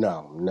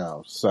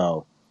 No.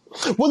 So,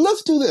 well,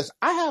 let's do this.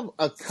 I have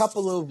a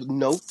couple of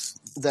notes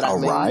that I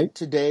made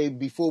today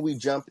before we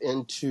jump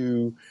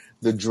into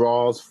the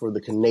draws for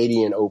the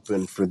Canadian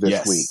Open for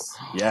this week.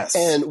 Yes.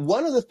 And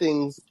one of the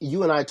things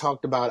you and I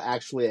talked about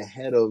actually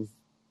ahead of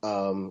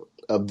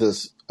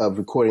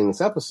recording this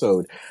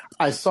episode,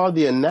 I saw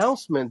the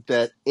announcement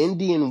that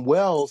Indian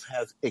Wells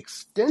has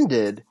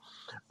extended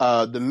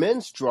the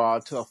men's draw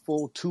to a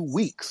full 2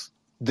 weeks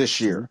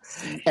this year.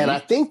 Mm-hmm. And I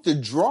think the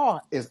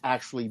draw is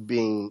actually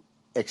being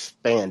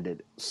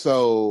expanded.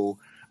 So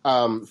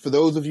for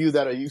those of you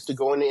that are used to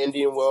going to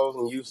Indian Wells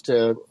and used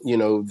to,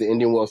 the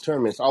Indian Wells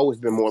tournament, it's always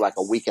been more like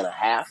a week and a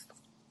half.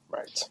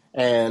 Right.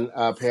 And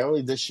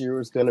apparently this year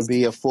is going to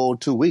be a full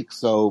 2 weeks.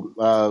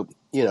 So,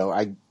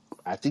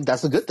 I think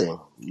that's a good thing.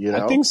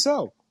 I think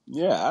so.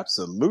 Yeah,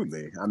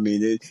 absolutely. I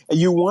mean,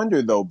 you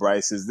wonder though,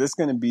 Bryce, is this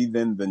going to be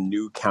then the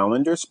new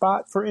calendar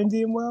spot for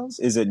Indian Wells?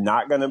 Is it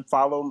not going to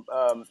follow,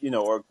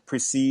 or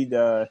precede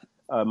Miami?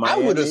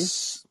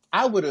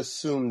 I would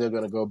assume they're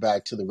going to go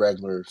back to the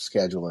regular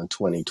schedule in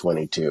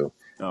 2022.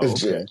 Oh,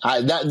 okay.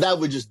 That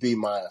would just be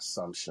my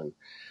assumption.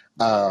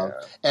 And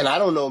I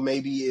don't know,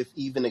 maybe if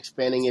even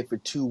expanding it for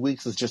 2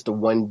 weeks is just a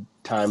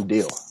one-time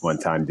deal.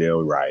 One-time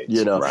deal, right.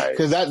 Right.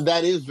 Because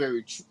that is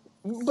very true.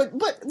 But you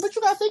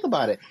got to think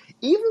about it.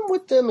 Even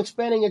with them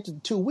expanding it to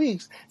 2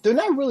 weeks, they're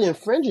not really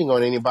infringing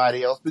on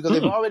anybody else because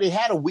they've already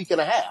had a week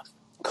and a half.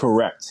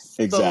 Correct.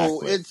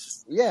 Exactly.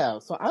 So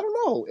so I don't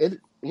know.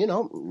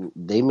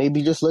 They may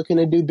be just looking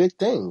to do big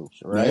things,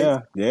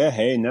 right? Yeah.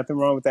 Hey, nothing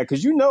wrong with that.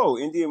 Because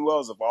Indian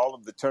Wells, of all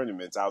of the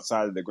tournaments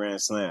outside of the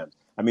Grand Slam,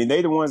 I mean,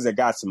 they the ones that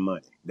got some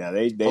money. Now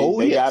they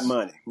got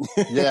money.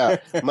 Yeah,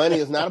 money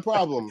is not a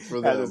problem for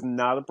them. That is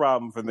not a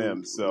problem for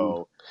them.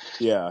 So,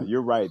 yeah,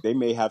 you're right. They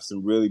may have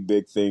some really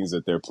big things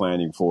that they're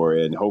planning for,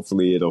 and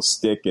hopefully it'll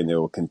stick and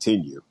it'll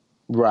continue.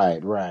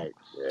 Right.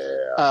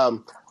 Yeah.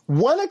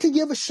 Wanted to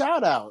give a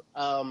shout out.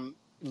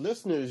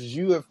 Listeners,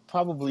 you have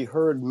probably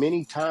heard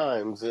many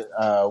times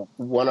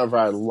one of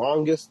our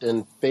longest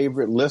and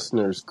favorite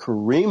listeners,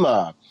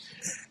 Karima.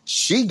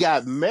 She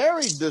got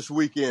married this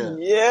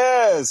weekend.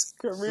 Yes,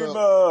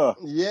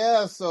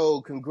 Karima.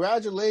 So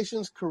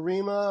congratulations,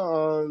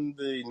 Karima, on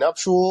the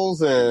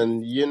nuptials,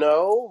 and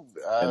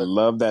I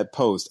love that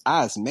post.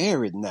 I's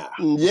married now.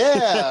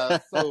 Yeah,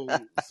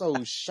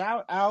 so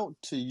shout out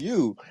to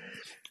you.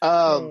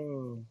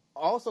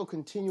 Also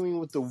continuing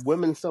with the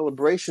women's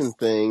celebration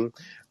thing,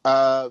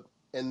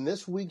 in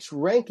this week's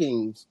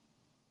rankings,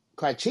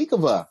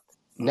 Krejcikova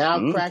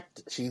now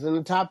cracked. She's in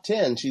the top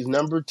 10. She's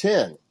number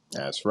 10.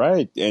 That's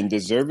right, and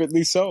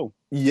deservedly so.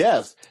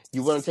 Yes.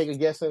 You want to take a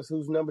guess as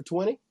who's number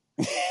 20?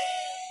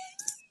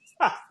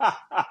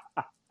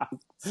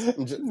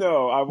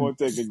 No, I won't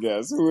take a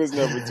guess. Who is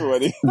number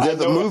 20?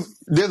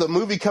 There's a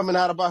movie coming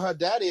out about her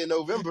daddy in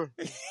November.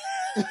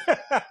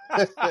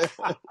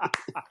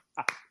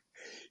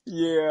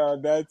 Yeah,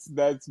 that's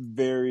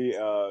very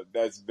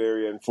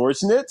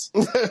unfortunate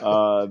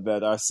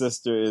that our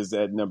sister is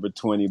at number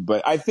 20.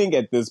 But I think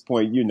at this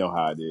point, you know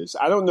how it is.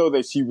 I don't know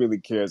that she really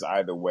cares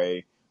either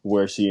way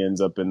where she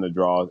ends up in the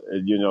draw.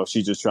 You know,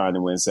 she's just trying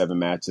to win 7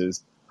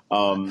 matches.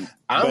 I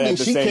don't think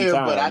she cares,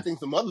 but I think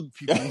some other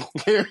people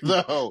care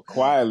though.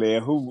 Quietly,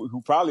 and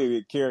who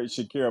probably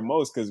should care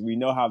most, because we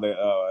know how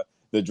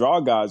the draw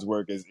gods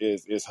work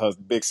is her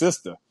big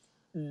sister.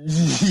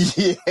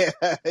 Yeah,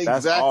 exactly.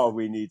 That's all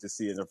we need to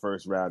see in the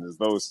first round is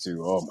those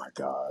two. Oh my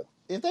God!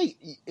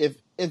 If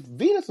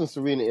Venus and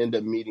Serena end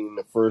up meeting in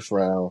the first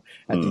round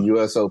at the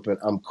U.S. Open,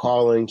 I'm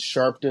calling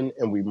Sharpton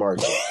and we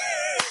march it.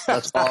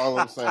 That's all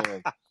I'm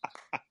saying.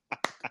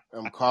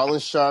 I'm calling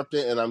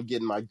Sharpton and I'm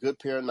getting my good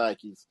pair of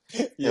Nikes,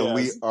 and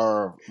we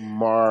are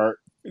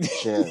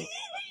marching.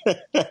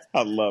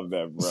 I love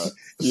that, bro.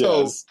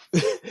 Yes.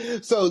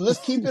 So let's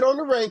keep it on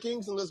the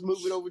rankings and let's move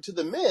it over to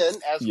the men,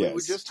 as we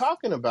were just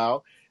talking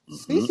about.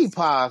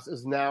 Tsitsipas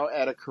is now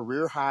at a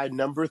career high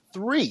number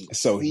 3.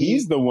 So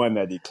he's the one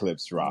that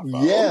eclipsed Rafa.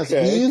 Yes,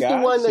 he's the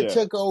one that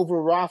took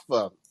over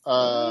Rafa.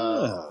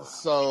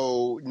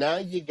 So now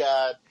you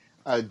got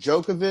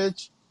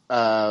Djokovic,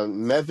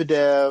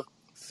 Medvedev,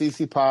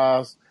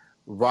 Tsitsipas,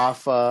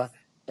 Rafa,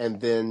 and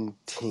then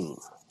Thiem.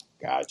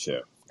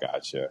 Gotcha.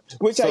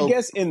 Which I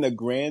guess in the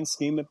grand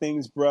scheme of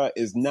things, bruh,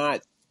 is not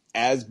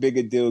as big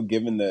a deal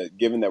given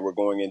that we're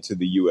going into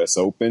the U.S.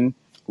 Open.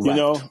 You Right.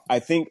 know, I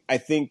think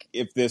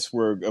if this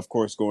were, of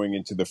course, going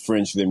into the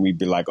French, then we'd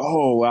be like,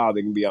 oh wow,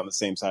 they can be on the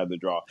same side of the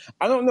draw.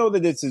 I don't know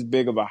that it's as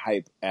big of a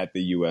hype at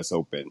the U.S.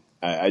 Open.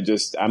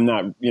 I'm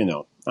not, I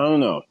don't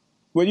know.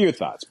 What are your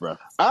thoughts, bro?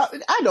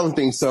 I don't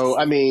think so.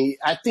 I mean,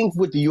 I think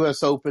with the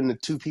U.S. Open, the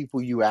two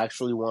people you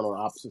actually want on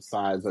opposite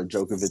sides are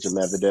Djokovic and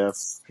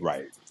Medvedev.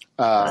 Right.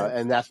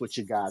 And that's what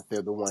you got.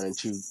 They're the 1 and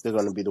 2. They're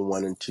going to be the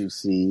 1 and 2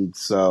 seeds.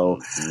 So,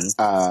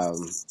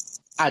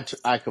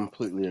 I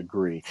completely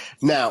agree.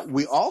 Now,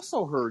 we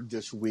also heard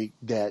this week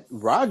that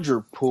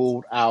Roger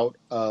pulled out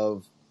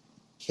of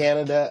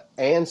Canada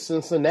and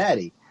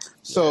Cincinnati.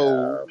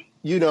 So,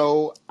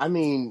 I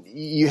mean,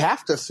 you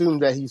have to assume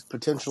that he's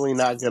potentially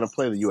not going to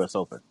play the U.S.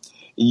 Open.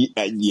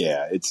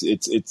 Yeah,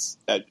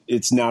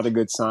 it's not a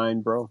good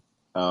sign, bro.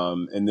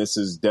 And this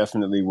is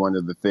definitely one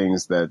of the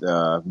things that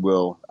I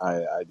will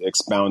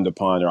expound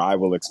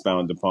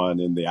upon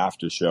in the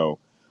after show.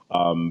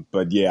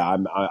 But yeah,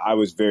 I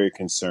was very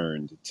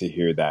concerned to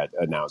hear that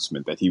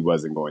announcement that he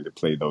wasn't going to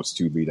play those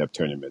 2 lead-up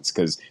tournaments.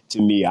 Because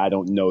to me, I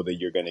don't know that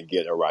you're going to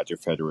get a Roger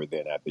Federer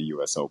then at the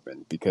U.S.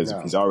 Open. Because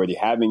if he's already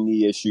having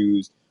knee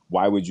issues,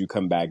 why would you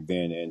come back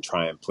then and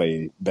try and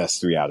play best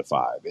 3 out of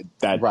 5?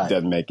 That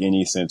doesn't make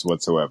any sense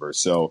whatsoever.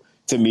 So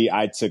to me,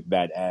 I took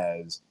that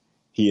as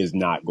he is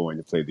not going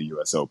to play the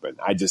U.S. Open.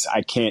 I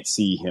can't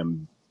see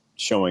him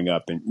showing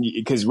up, and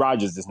because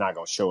Rogers is not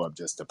going to show up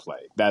just to play.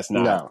 That's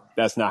not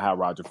how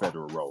Roger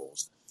Federer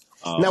rolls.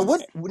 Now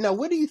what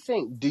do you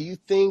think? Do you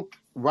think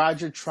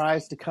Roger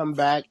tries to come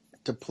back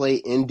to play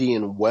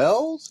Indian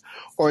Wells,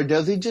 or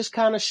does he just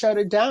kind of shut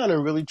it down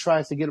and really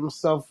tries to get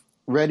himself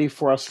ready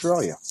for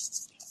Australia?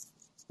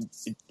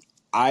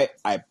 I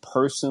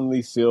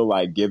personally feel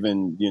like,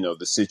 given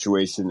the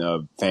situation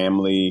of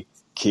family,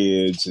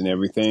 kids, and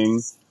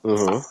everything,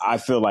 I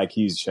feel like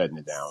he's shutting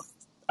it down.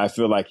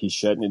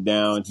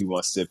 He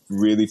wants to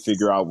really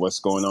figure out what's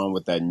going on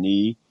with that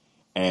knee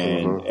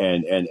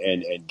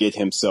and get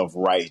himself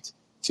right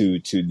to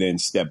then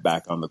step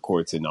back on the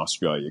courts in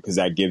Australia, because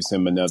that gives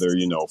him another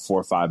 4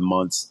 or 5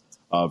 months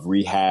of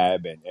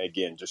rehab, and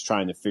again just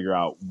trying to figure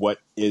out what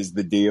is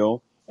the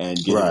deal and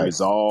get it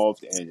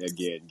resolved, and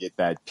again get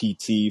that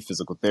PT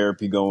physical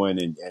therapy going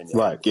and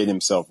get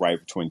himself right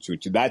for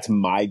 2022. That's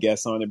my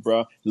guess on it,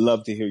 bro.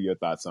 Love to hear your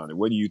thoughts on it.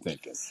 What are you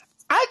thinking?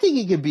 I think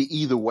it could be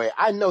either way.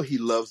 I know he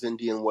loves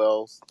Indian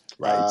Wells,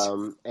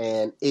 right?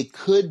 And it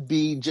could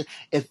be just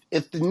if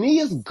the knee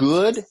is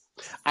good,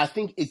 I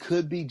think it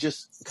could be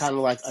just kind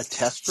of like a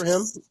test for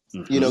him,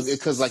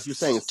 because like you're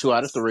saying, it's 2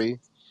 out of 3,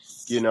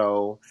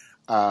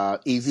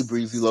 easy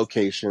breezy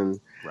location,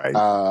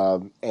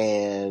 right?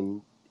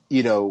 And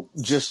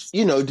just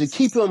to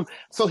keep him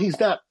so he's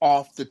not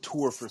off the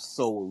tour for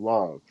so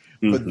long.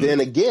 But then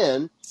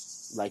again,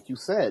 like you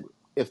said,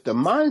 if the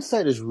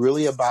mindset is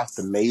really about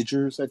the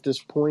majors at this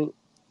point,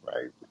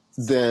 right,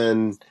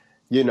 then,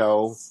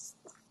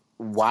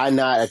 why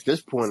not at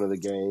this point of the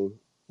game,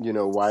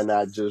 why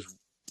not just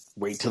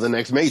wait till the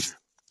next major?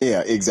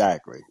 Yeah,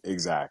 exactly.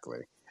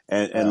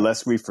 And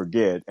lest we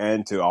forget,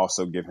 and to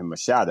also give him a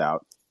shout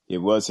out, it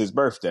was his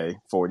birthday,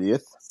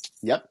 40th.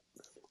 Yep.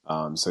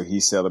 So he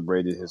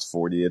celebrated his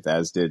 40th,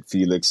 as did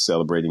Felix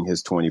celebrating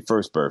his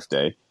 21st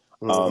birthday.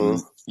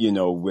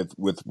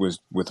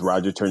 with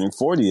Roger turning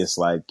 40, it's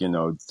like, and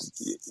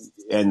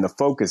the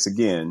focus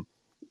again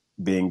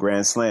being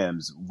Grand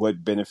Slams,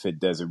 what benefit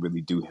does it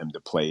really do him to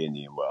play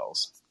Indian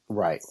Wells?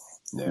 Right.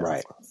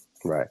 Yeah.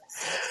 Right.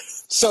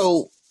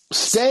 So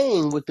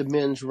staying with the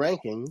men's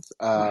rankings,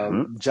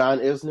 John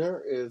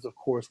Isner is, of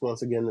course,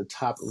 once again the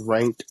top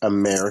ranked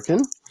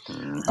American.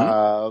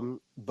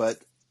 But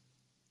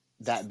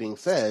that being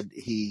said,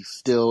 he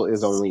still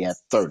is only at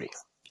 30.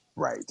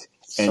 Right.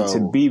 And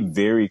to be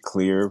very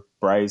clear,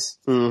 Bryce,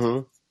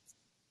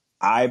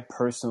 I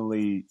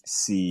personally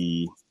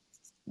see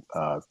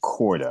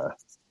Korda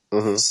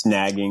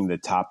snagging the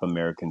top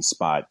American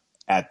spot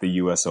at the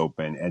U.S.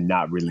 Open and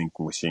not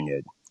relinquishing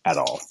it at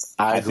all.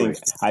 I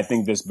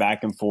think this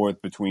back and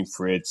forth between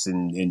Fritz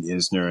and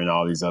Isner and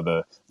all these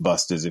other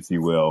busters, if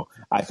you will,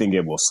 I think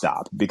it will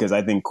stop because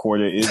I think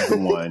Korda is the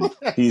one.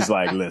 He's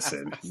like,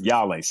 listen,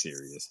 y'all ain't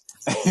serious.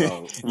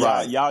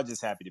 Y'all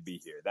just happy to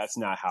be here. That's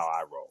not how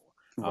I roll.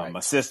 My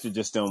sister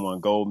just done won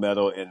gold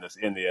medal in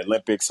the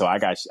Olympics, so I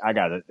got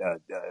a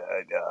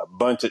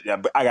bunch of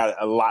I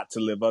got a lot to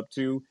live up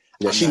to.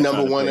 Yeah, she's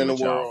number one in the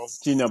world.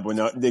 She number one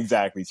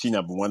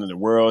in the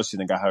world. She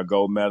done got her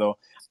gold medal.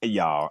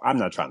 Y'all, I'm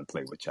not trying to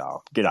play with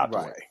y'all. Get out the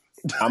way.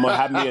 I'm gonna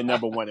have me a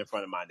number one in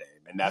front of my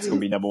name, and that's gonna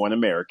be number one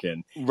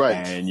American. Right.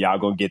 And y'all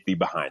gonna get me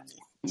behind me.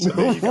 So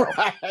there you go.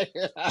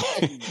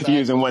 Exactly.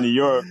 Using one of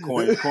your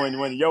coin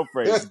one of your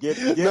phrases.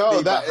 Get me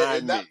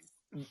behind me.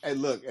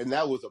 And look, and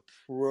that was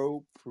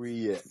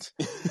appropriate.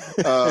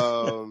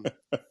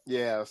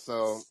 Yeah,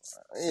 so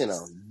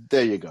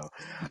there you go.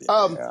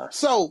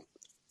 So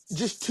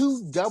just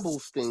two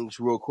doubles things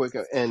real quick,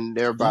 and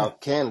they're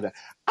about Canada.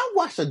 I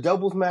watched a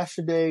doubles match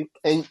today,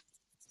 and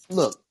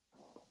look,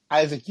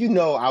 Isaac,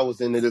 I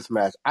was into this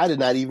match. I did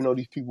not even know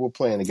these people were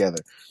playing together.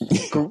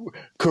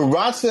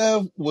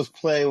 Karatsev was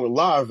playing with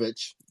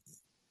Lajovic.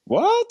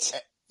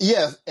 What?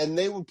 Yes, and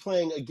they were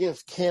playing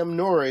against Cam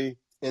Norrie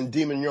and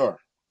de Minaur.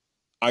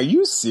 Are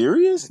you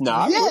serious? No,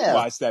 I would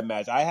watch that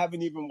match. I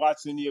haven't even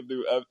watched any of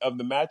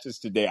the matches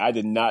today. I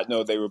did not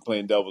know they were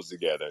playing doubles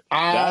together.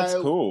 That's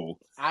cool.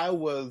 I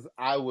was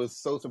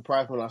so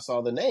surprised when I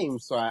saw the name.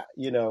 So I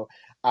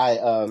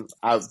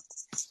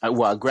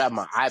grabbed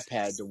my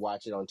iPad to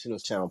watch it on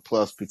Tennis Channel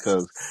Plus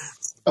because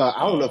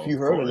I don't know if you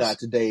heard or not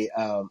today,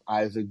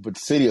 Isaac, but the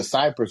city of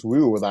Cyprus, we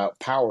were without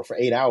power for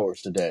 8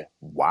 hours today.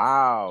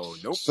 Wow.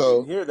 Nope.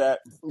 So, didn't hear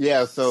that.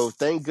 Yeah. So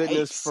thank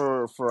goodness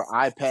for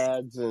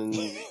iPads and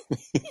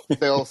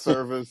cell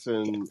service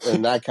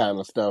and that kind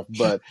of stuff.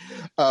 But,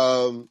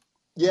 so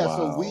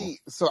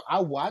I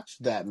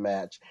watched that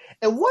match.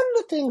 And one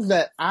of the things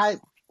that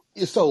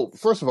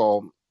first of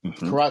all,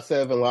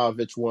 Karatsev and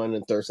Lajovic won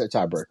in third set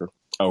tiebreaker.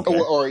 Okay.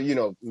 Or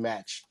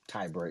match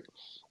tiebreak.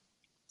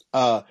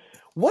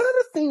 One of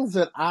the things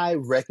that I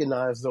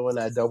recognize though in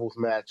that doubles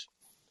match,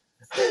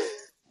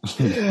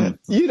 I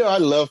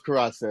love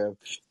Karatsev,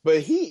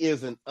 but he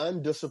is an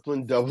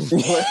undisciplined doubles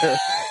player.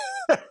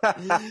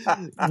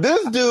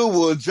 This dude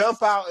will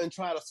jump out and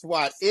try to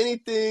swat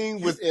anything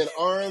within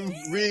arm's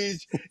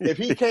reach. If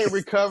he can't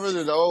recover,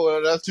 then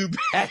that's too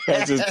bad.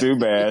 That's just too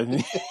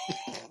bad.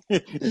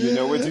 You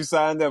know what you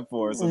signed up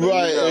for. So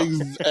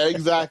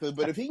exactly.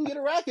 But if he can get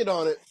a racket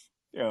on it,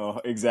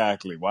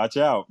 exactly. Watch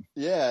out.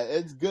 Yeah,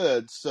 it's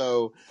good.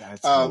 So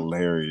that's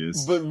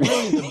hilarious. But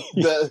really,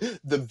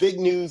 the big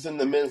news in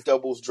the men's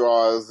doubles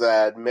draw is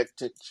that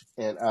Mektic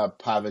and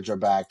Pavic are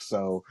back.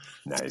 So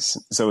nice.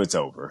 So it's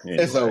over.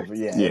 Anyway. It's over.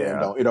 Yeah.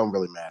 It don't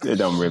really matter. It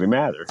don't really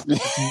matter.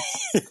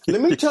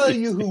 Let me tell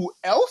you who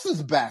else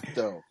is back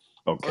though.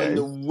 Okay. On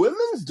the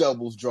women's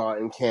doubles draw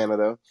in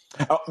Canada.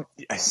 Oh,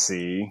 I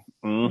see.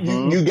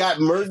 You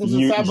got Mertens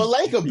and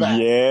Sabalenka back.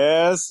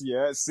 Yes.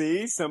 Yeah.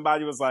 See,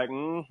 somebody was like,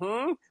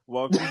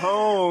 welcome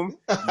home.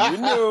 You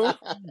knew.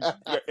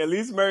 At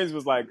least Mertens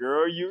was like,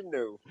 girl, you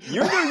knew.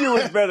 You knew you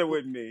was better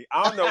with me.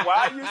 I don't know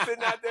why you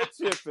sitting out there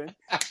tripping,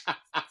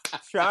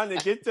 trying to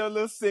get your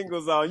little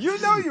singles on.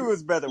 You know you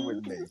was better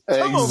with me.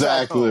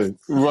 Exactly.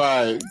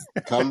 Right.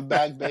 Come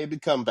back, baby.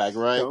 Come back,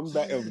 right? Come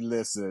back.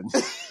 Listen.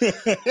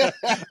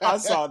 I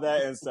saw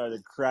that and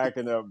started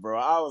cracking up, bro.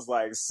 I was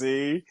like,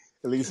 see?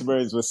 Elise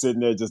Burns was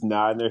sitting there just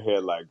nodding her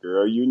head like,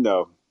 girl, you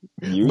know.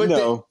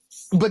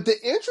 But the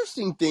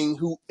interesting thing,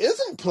 who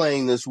isn't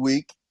playing this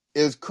week,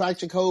 is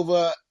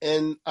Krejcikova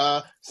and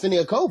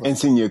Siniakova. And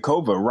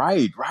Siniakova,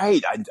 right.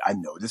 I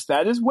noticed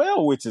that as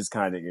well, which is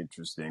kind of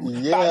interesting.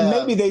 Yeah.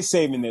 Maybe they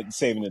saving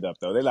it up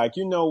though. They're like,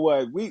 you know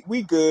what,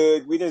 we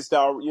good. We didn't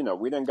start.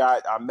 We done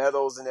got our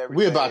medals and everything.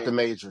 We about the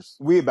majors.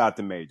 We about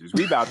the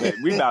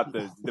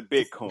the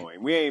Bitcoin.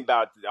 We ain't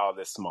about all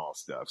this small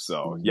stuff.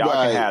 So y'all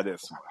can have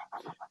this one.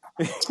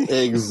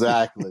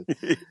 Exactly.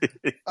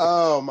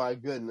 Oh my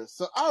goodness.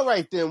 So all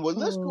right then. Well,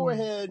 let's go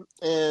ahead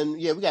and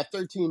we got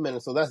 13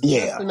 minutes, so that's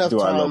just enough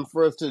time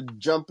for us to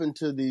jump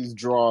into these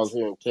draws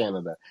here in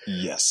Canada.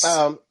 Yes.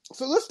 So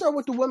let's start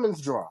with the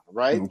women's draw,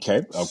 right?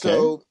 Okay.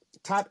 So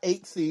top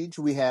 8 seeds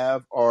we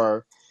have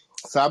are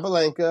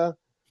Sabalenka,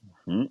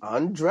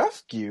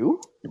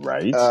 Andreescu,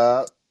 right?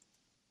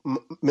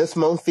 Miss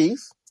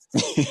Monfils,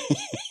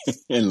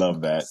 I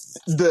love that.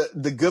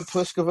 The good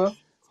Pliskova,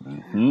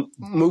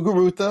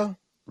 Muguruza,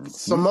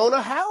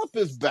 Simona Halep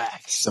is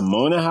back.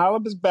 Simona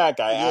Halep is back.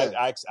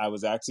 Yeah. I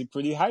was actually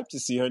pretty hyped to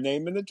see her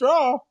name in the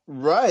draw.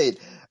 Right.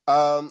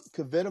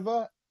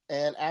 Kvitova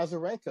and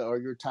Azarenka are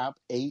your top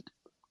 8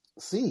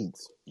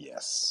 seeds.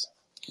 Yes.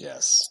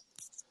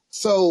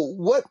 So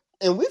what?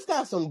 And we've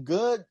got some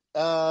good,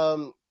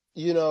 matchups,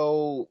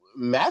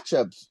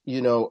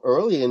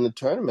 early in the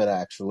tournament.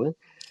 Actually,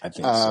 I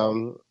think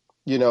so.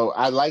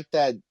 I like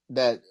that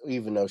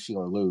even though she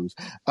gonna lose,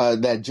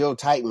 that Jill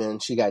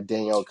Teichman, she got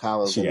Danielle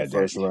Collins in the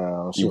first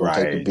round. She gonna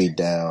take the beat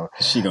down.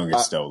 She gonna get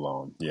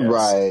stolen. Yes.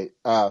 Right.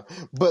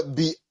 But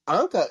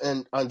Bianca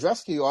and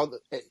Andreescu,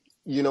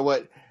 you know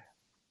what?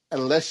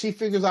 Unless she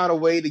figures out a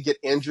way to get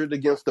injured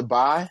against the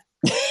bye,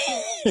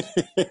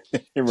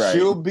 right.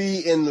 She'll be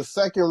in the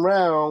second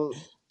round.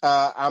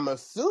 I'm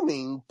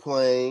assuming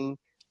playing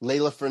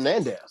Leylah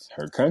Fernandez,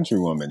 her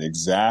countrywoman,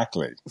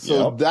 exactly.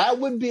 So that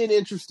would be an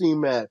interesting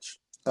match.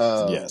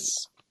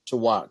 Yes, to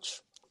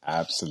watch.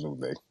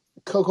 Absolutely.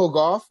 Coco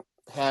Gauff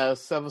has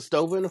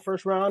Sevastova in the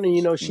first round,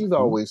 and she's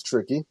always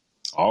tricky.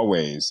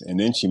 Always, and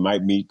then she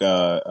might meet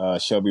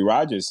Shelby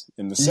Rogers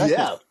in the second.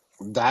 Yeah.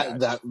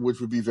 That which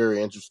would be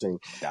very interesting.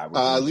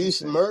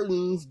 Elise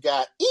Mertens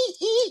got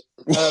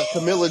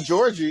Camilla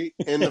Giorgi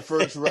in the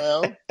first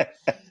round,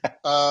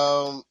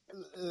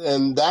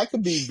 and that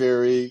could be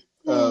very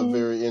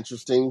very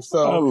interesting.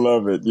 So I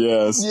love it.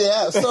 Yes.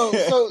 Yeah.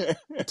 So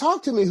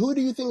talk to me. Who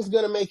do you think is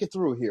going to make it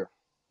through here?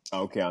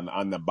 Okay,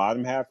 on the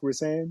bottom half, we're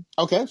saying.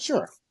 Okay,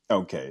 sure.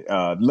 Okay,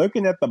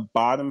 looking at the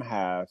bottom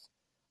half,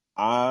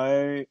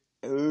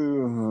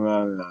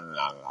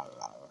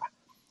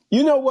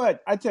 you know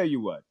what? I tell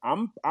you what,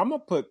 I'm gonna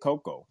put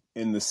Coco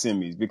in the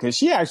semis because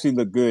she actually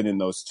looked good in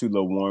those 2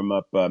 little warm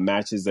up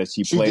matches that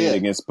she played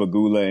against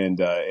Pegula and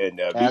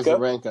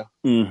Azarenka.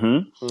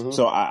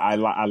 So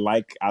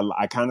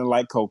I kind of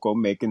like Coco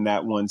making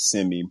that one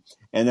semi,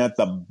 and at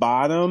the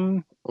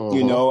bottom,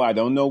 I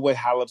don't know what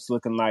Halep's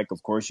looking like.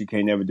 Of course, you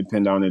can't ever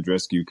depend on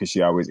Andreescu because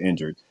she always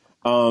injured.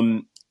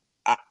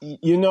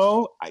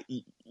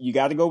 You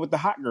got to go with the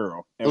hot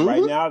girl. And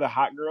right now, the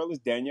hot girl is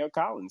Danielle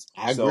Collins.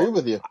 I agree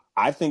with you.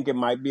 I think it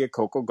might be a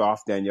Coco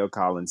Gauff, Danielle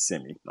Collins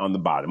semi on the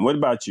bottom. What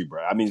about you,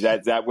 bro? I mean, is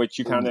that what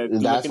you kind of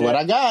That's what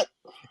I got.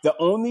 The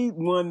only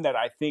one that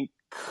I think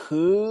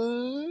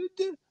could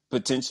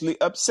potentially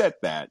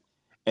upset that,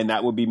 and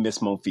that would be Miss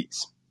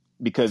Monfils.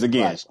 Because,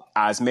 again,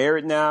 I was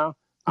married now.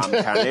 I'm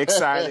kind of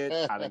excited.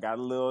 I got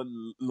a little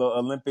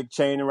Olympic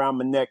chain around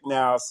my neck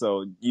now,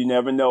 so you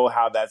never know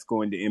how that's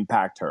going to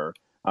impact her.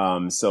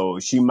 So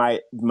she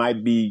might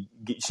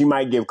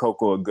give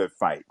Coco a good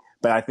fight,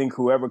 but I think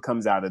whoever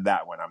comes out of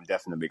that one, I'm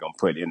definitely going to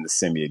put in the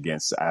semi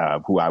against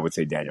who I would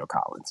say Danielle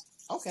Collins.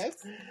 Okay.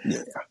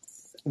 Yeah.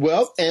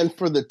 Well, and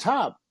for the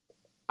top,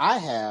 I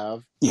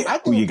have. Yeah.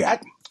 Who you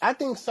got? I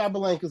think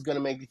Sabalenka is going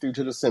to make it through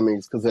to the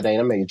semis because it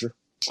ain't a major.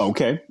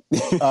 Okay.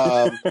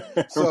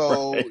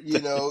 So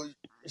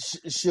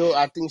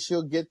I think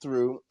she'll get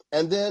through,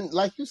 and then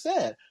like you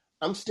said,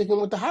 I'm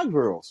sticking with the hot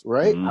girls,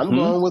 right? I'm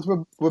going with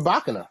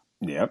Rybakina.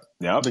 Yep.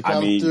 To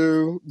come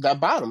through that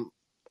bottom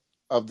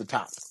of the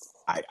top.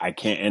 I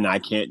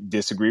can't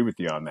disagree with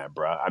you on that,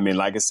 bro. I mean,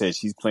 like I said,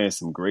 she's playing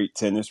some great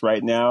tennis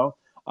right now.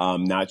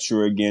 Not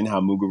sure again how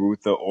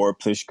Muguruza or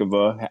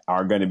Pliskova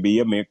are going to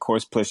be. I mean, of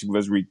course,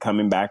 Pliskova's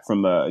coming back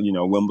from a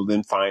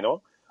Wimbledon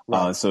final,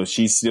 so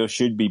she still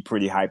should be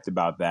pretty hyped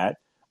about that.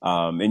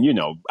 And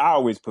I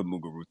always put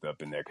Muguruza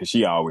up in there because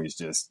she always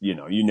just you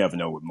never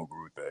know what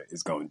Muguruza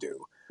is going to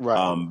do.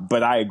 Right.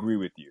 But I agree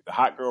with you. The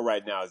hot girl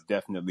right now is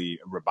definitely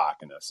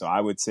Rybakina. So I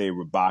would say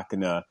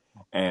Rybakina,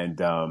 and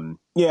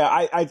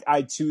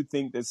I too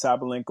think that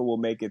Sabalenka will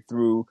make it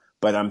through.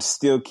 But I'm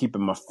still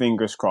keeping my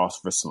fingers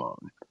crossed for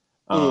Sloane.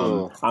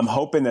 I'm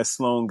hoping that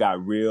Sloane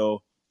got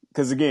real.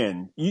 Because,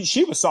 again,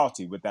 she was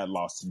salty with that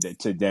loss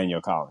to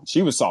Danielle Collins.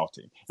 She was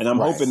salty. And I'm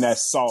hoping that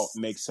salt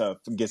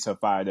gets her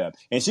fired up.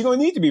 And she's going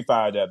to need to be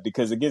fired up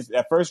because against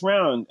that first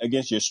round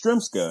against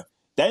Yastremska,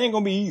 that ain't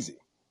going to be easy.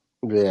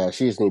 Yeah,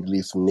 she just need to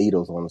leave some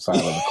needles on the side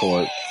of the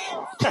court.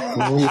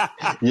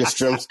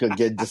 Yastremska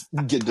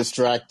get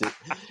distracted.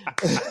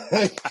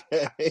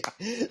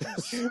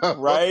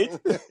 Right?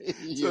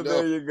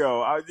 There you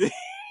go.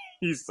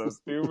 He's so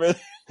stupid.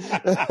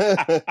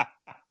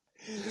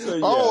 So,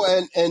 yeah.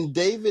 Oh, and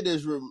David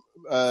is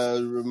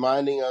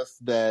reminding us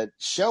that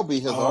Shelby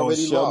has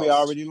already lost. Shelby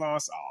already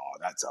lost? Oh,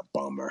 that's a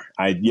bummer.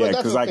 But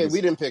that's okay. We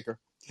didn't pick her.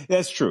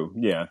 That's true.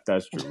 Yeah,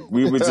 that's true.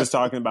 We were just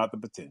talking about the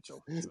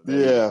potential.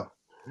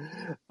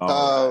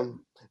 So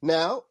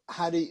now,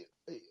 how do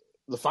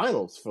the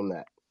finals from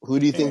that? Who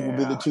do you think will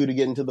be the 2 to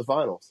get into the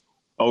finals?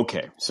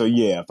 Okay, so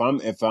if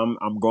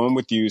I'm going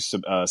with you,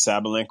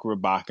 Sabalenka,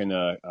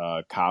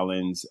 Rybakina,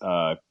 Collins,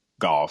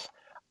 Gauff.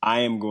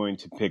 I am going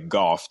to pick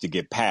Gauff to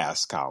get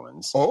past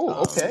Collins.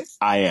 Oh, okay.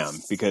 I am,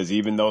 because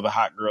even though the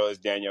hot girl is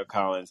Danielle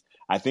Collins,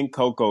 I think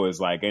Coco is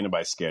like, ain't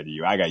nobody scared of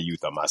you. I got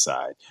youth on my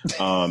side.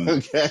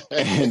 Okay.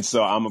 And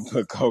so I'm going to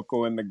put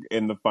Coco in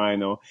the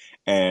final,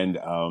 and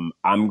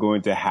I'm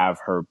going to have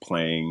her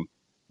playing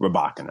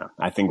Rybakina.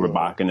 I think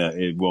Rybakina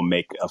it will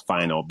make a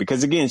final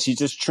because again, she's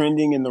just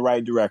trending in the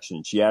right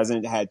direction. She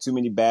hasn't had too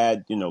many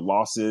bad,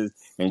 losses,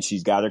 and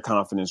she's got her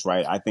confidence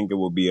right. I think it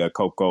will be a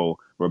Coco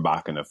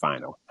Rybakina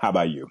final. How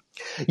about you?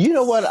 You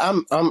know what?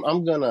 I'm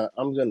gonna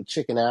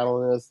chicken out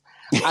on this.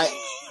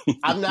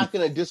 I'm not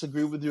gonna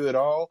disagree with you at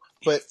all,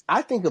 but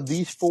I think of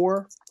these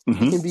four, it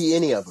can be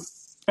any of them.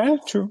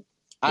 True.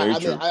 I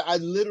mean, I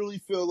literally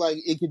feel like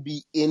it could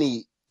be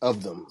any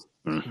of them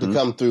to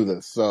come through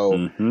this.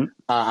 So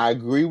I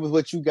agree with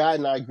what you got,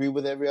 and I agree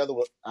with every other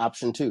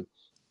option too.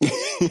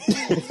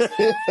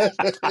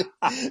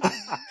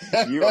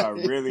 You are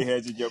really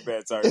hedging your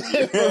bets, aren't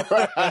you?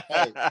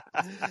 Right.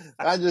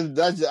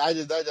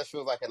 That just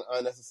feels like an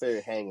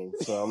unnecessary hanging.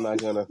 So I'm not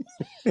gonna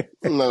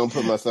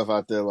put myself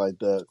out there like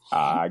that.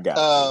 I got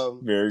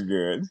you. Very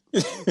good.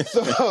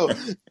 So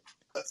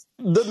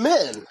the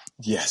men.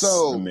 Yes,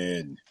 the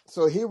men.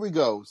 So here we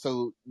go.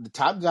 So the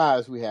top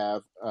guys we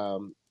have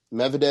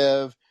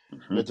Medvedev,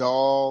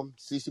 Nadal,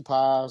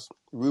 Tsitsipas,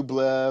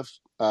 Rublev,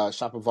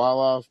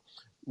 Shapovalov,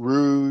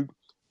 Ruud,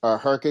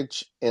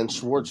 Hurkacz, and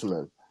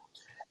Schwartzman.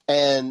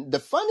 And the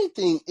funny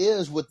thing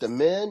is with the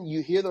men,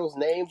 you hear those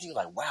names, you're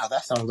like, wow,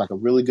 that sounds like a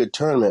really good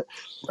tournament.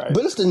 Right.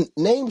 But it's the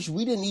names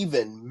we didn't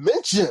even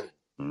mention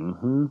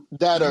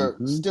that are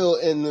still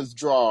in this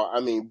draw.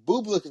 I mean,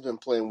 Bublik has been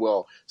playing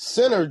well.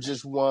 Sinner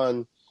just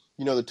won,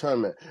 the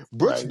tournament.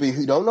 Brooksby,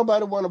 who don't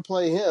nobody want to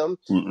play him.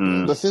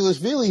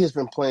 Basilashvili has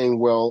been playing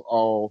well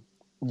all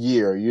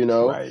year,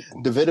 Right.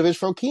 Davidovich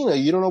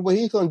Fokina, you don't know what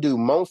he's going to do.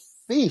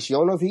 Monfils, you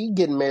don't know if he's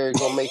getting married,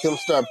 going to make him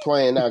start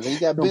playing now because he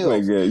got bills.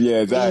 Play good.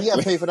 Yeah, exactly. He got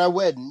to pay for that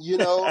wedding,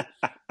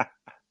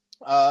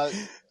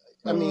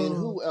 I mean,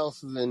 who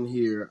else is in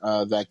here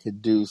that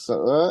could do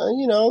so?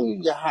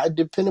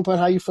 Depending upon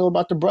how you feel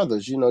about the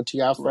brothers,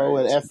 Tiafoe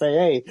and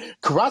FAA.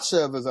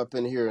 Karatsev is up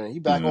in here, and he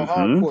back on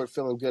hard court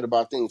feeling good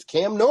about things.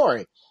 Cam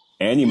Norrie.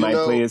 And he might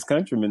play his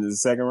countryman in the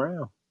second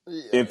round.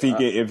 If he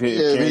get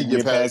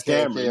past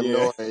Cam Norrie.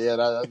 Yeah,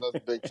 that's a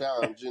big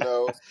challenge,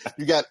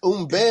 You got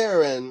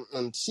Humbert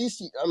and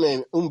Cici. I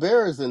mean,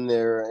 Humbert is in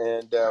there,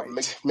 and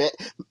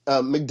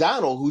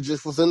McDonald, who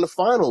just was in the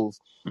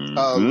finals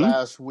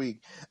last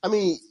week. I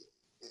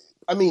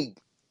mean,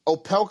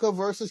 Opelka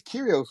versus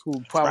Kyrgios,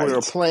 who probably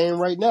are playing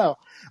right now.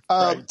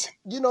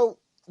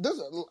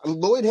 There's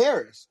Lloyd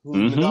Harris, who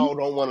Nadal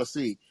don't want to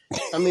see.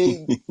 I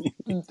mean,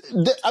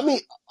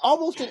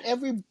 almost in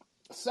every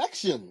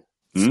section,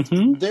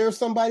 there's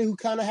somebody who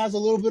kind of has a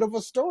little bit of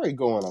a story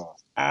going on.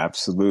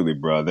 Absolutely,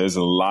 bro. There's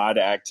a lot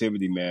of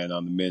activity, man,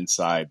 on the men's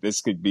side.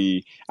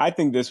 I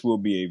think this will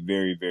be a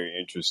very, very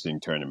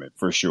interesting tournament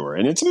for sure.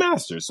 And it's a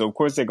Masters. So, of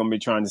course, they're going to be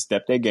trying to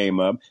step their game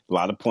up. A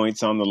lot of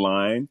points on the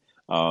line.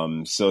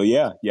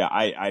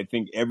 I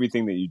think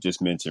everything that you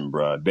just mentioned,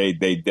 bro, they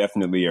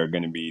definitely are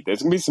going to be,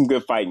 there's going to be some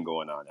good fighting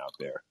going on out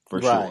there for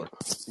sure.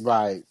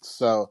 Right.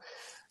 So,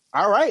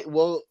 all right.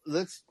 Well,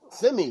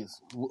 semis.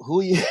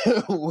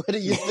 What are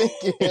you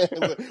thinking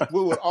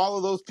with all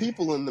of those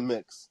people in the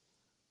mix?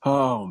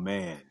 Oh,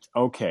 man.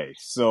 Okay.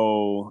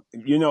 So,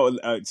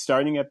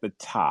 starting at the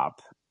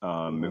top,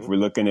 if we're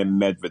looking at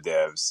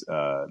Medvedev's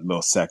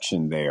little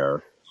section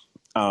there,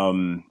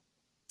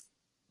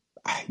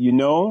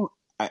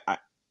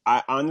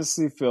 I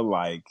honestly feel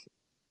like,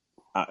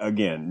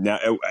 again, now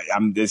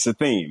it's a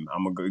theme.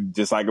 I'm gonna go,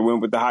 just like I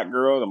went with the hot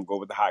girl, I'm gonna go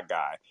with the hot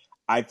guy.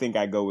 I think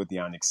I go with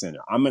Jannik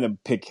Sinner. I'm going to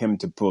pick him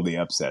to pull the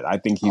upset. I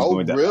think he's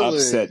going to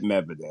upset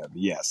Medvedev.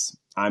 Yes,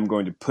 I'm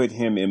going to put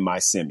him in my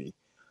semi.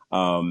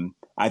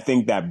 I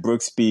think that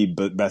Brooksby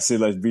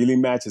Basilashvili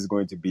match is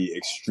going to be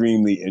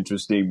extremely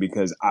interesting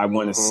because I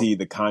want to see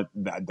the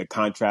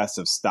contrast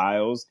of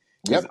styles.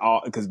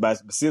 Because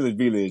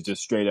Basilashvili is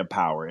just straight up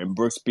power, and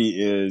Brooksby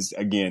is,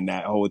 again,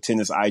 that whole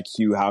tennis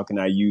IQ. How can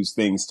I use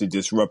things to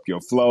disrupt your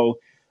flow?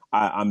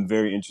 I'm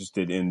very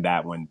interested in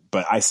that one,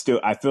 but I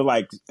feel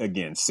like,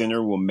 again,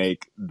 Sinner will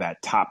make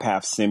that top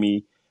half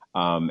semi,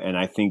 and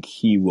I think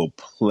he will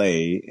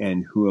play.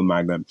 And who am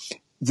I going?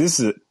 This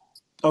isn't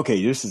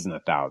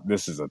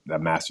a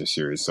Master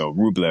Series, so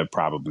Rublev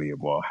probably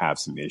will have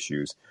some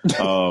issues.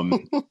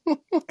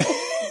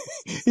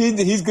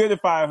 He's good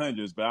at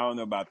 500s, but I don't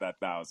know about that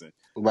 1,000.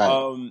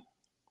 Right.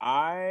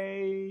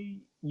 I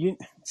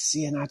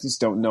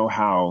just don't know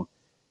how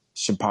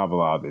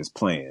Shapovalov is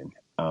playing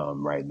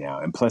right now,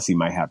 and plus he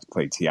might have to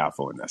play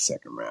Tiafoe in that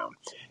second round.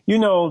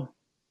 All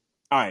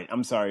right.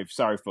 I'm sorry,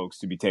 folks,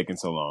 to be taking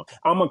so long.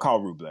 I'm gonna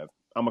call Rublev.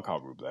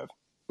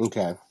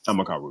 Okay. I'm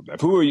gonna call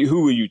Rublev. Who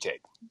will you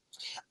take?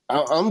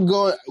 I'm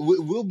going.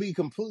 We'll be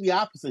completely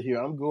opposite here.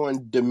 I'm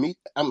going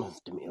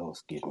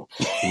excuse me.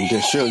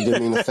 I surely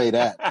didn't mean to say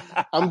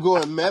that. I'm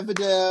going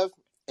Medvedev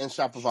and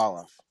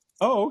Shapovalov.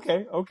 Oh,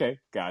 okay,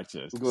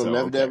 gotcha. I'm going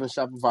Medvedev and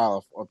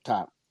Shapovalov up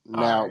top.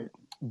 Now,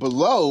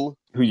 below,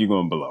 who you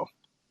going below?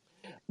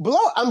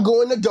 Below, I'm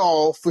going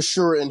Nadal for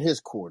sure in his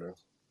quarter.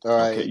 All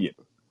right, okay, yeah.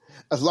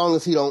 As long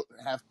as he don't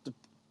have to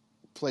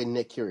play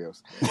Nick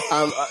Kyrgios.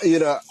 I'm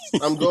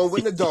going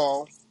with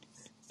Nadal.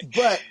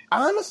 But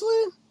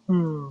honestly,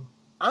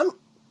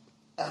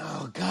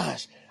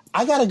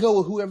 I got to go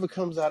with whoever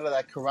comes out of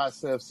that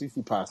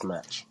Karatsev-Tsitsipas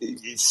match.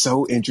 It's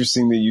so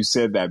interesting that you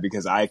said that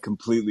because I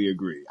completely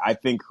agree. I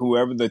think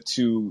whoever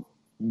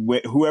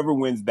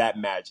wins that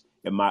match,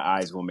 in my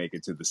eyes, will make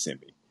it to the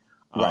semi.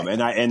 Right.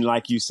 And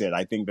like you said,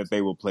 I think that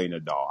they will play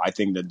Nadal. I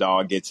think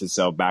Nadal gets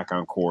himself back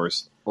on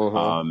course,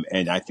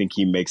 and I think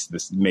he makes the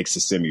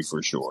semi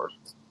for sure.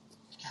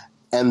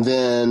 And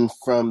then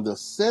from the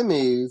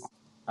semis,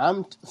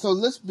 so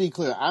let's be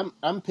clear.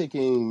 I'm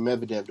picking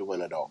Medvedev to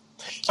win it all.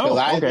 Because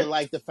I even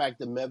like the fact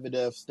that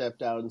Medvedev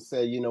stepped out and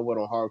said, you know what,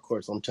 on hard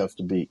courts, I'm tough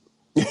to beat.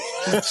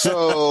 So,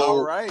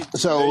 all right.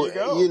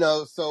 So, you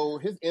know, so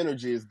his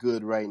energy is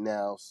good right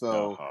now.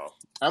 So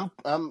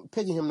I'm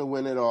picking him to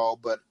win it all,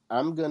 but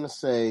I'm going to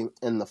say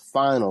in the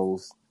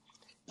finals,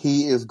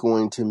 he is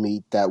going to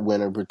meet that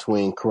winner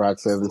between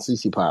Karatsev and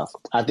Tsitsipas.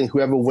 I think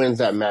whoever wins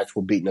that match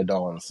will beat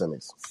Nadal in the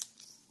semis.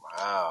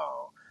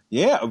 Wow.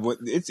 Yeah,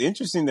 it's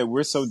interesting that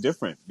we're so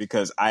different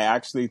because I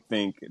actually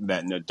think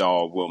that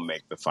Nadal will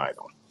make the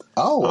final.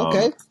 Oh,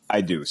 okay.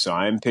 I do. So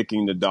I'm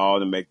picking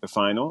Nadal to make the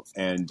final.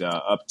 And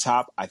up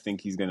top, I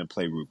think he's going to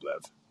play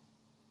Rublev.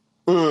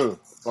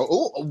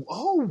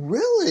 Oh,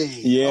 really?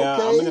 Yeah,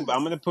 okay.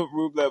 I'm gonna put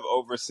Rublev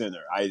over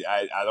Sinner. I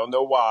don't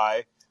know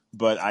why,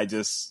 but I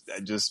just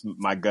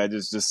my gut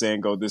is just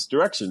saying go this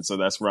direction, so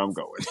that's where I'm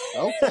going.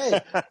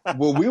 Okay.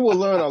 Well, we will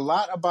learn a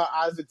lot about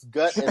Isaac's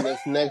gut in this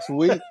next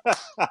week.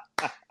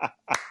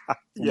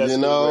 Yes, you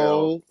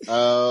know,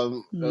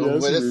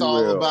 what it's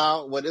all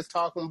about, what it's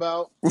talking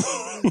about.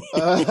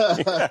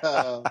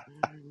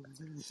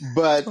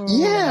 But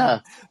yeah.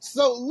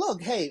 So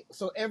look, hey,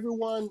 so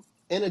everyone,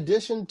 in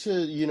addition to,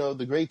 you know,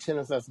 the great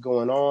tennis that's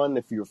going on,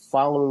 if you're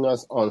following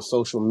us on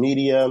social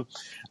media,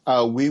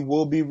 we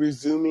will be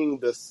resuming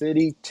the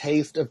City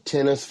Taste of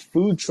Tennis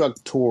food truck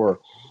tour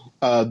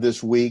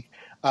this week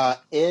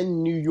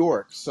in New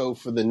York. So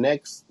for the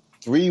next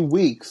 3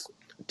 weeks,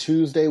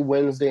 Tuesday,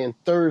 Wednesday, and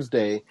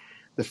Thursday,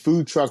 the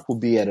food truck will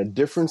be at a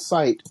different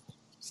site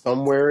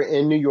somewhere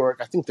in New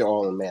York. I think they're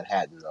all in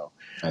Manhattan, though.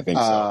 I think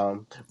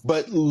so.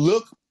 But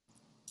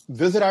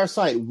visit our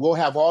site. We'll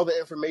have all the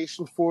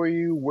information for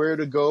you, where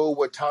to go,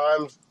 what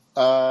times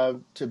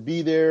to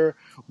be there,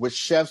 what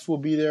chefs will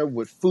be there,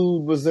 what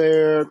food was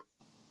there.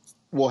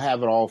 We'll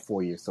have it all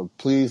for you. So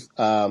please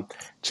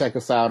check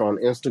us out on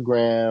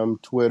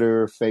Instagram,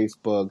 Twitter,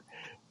 Facebook.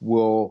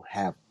 We'll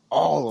have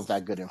all of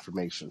that good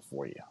information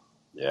for you.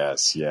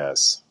 Yes,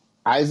 yes.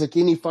 Isaac,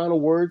 any final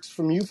words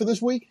from you for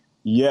this week?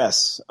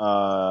 Yes.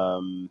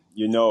 You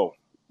know,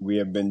 we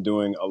have been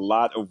doing a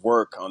lot of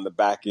work on the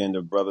back end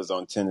of Brothers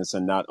on Tennis.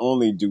 And not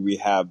only do we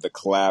have the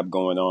collab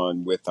going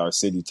on with our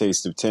City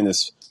Taste of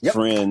Tennis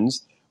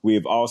friends, we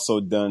have also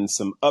done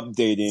some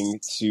updating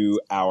to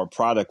our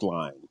product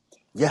line.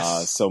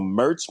 Yes. So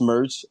merch,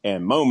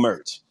 and more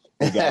merch.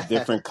 We got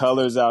different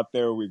colors out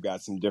there. We've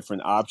got some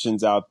different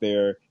options out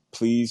there.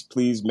 Please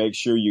make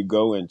sure you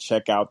go and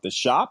check out the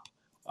shop.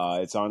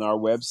 It's on our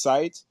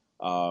website.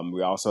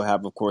 We also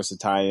have, of course, a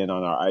tie-in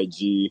on our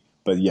IG.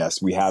 But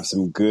yes, we have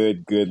some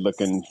good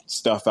looking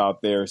stuff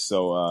out there.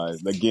 So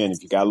again,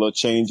 if you got a little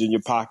change in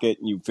your pocket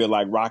and you feel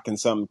like rocking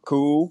something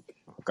cool,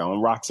 go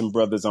and rock some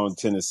Brothers on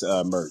Tennis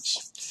merch.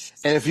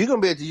 And if you're going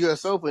to be at the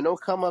U.S. Open,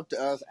 don't come up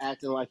to us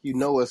acting like you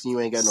know us and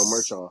you ain't got no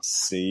merch on.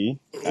 See?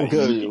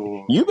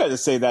 You better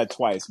say that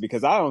twice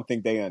because I don't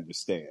think they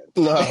understand.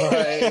 No,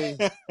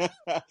 right?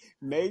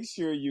 Make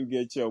sure you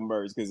get your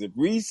merch because if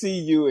we see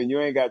you and you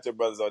ain't got your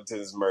Brothers on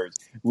Tennis merch,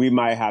 we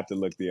might have to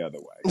look the other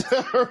way.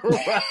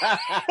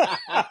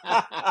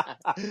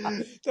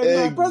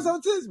 Like, Brothers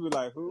on Tennis, we're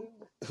like, who?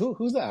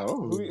 Who's that?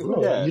 Oh,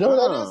 who that? You know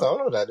what that is? I don't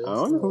know who that is. I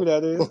don't know who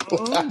that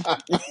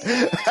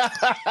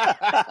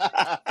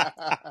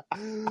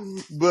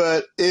is.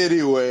 But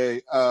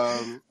anyway.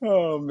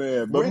 Oh,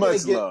 man. But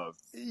much love.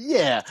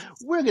 Yeah.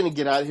 We're going to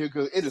get out of here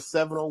because it is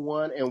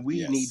 7:01 and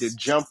we need to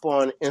jump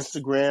on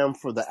Instagram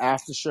for the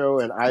after show.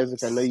 And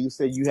Isaac, I know you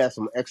said you had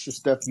some extra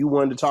stuff you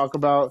wanted to talk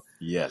about.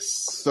 Yes.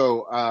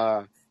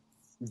 So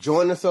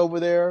join us over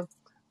there.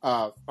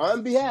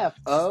 On behalf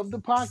of the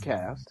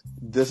podcast,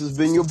 this has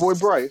been your boy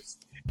Bryce.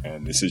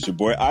 And this is your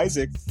boy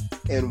Isaac.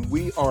 And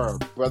we are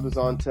Brothers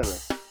on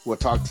Tennis. We'll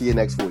talk to you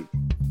next week.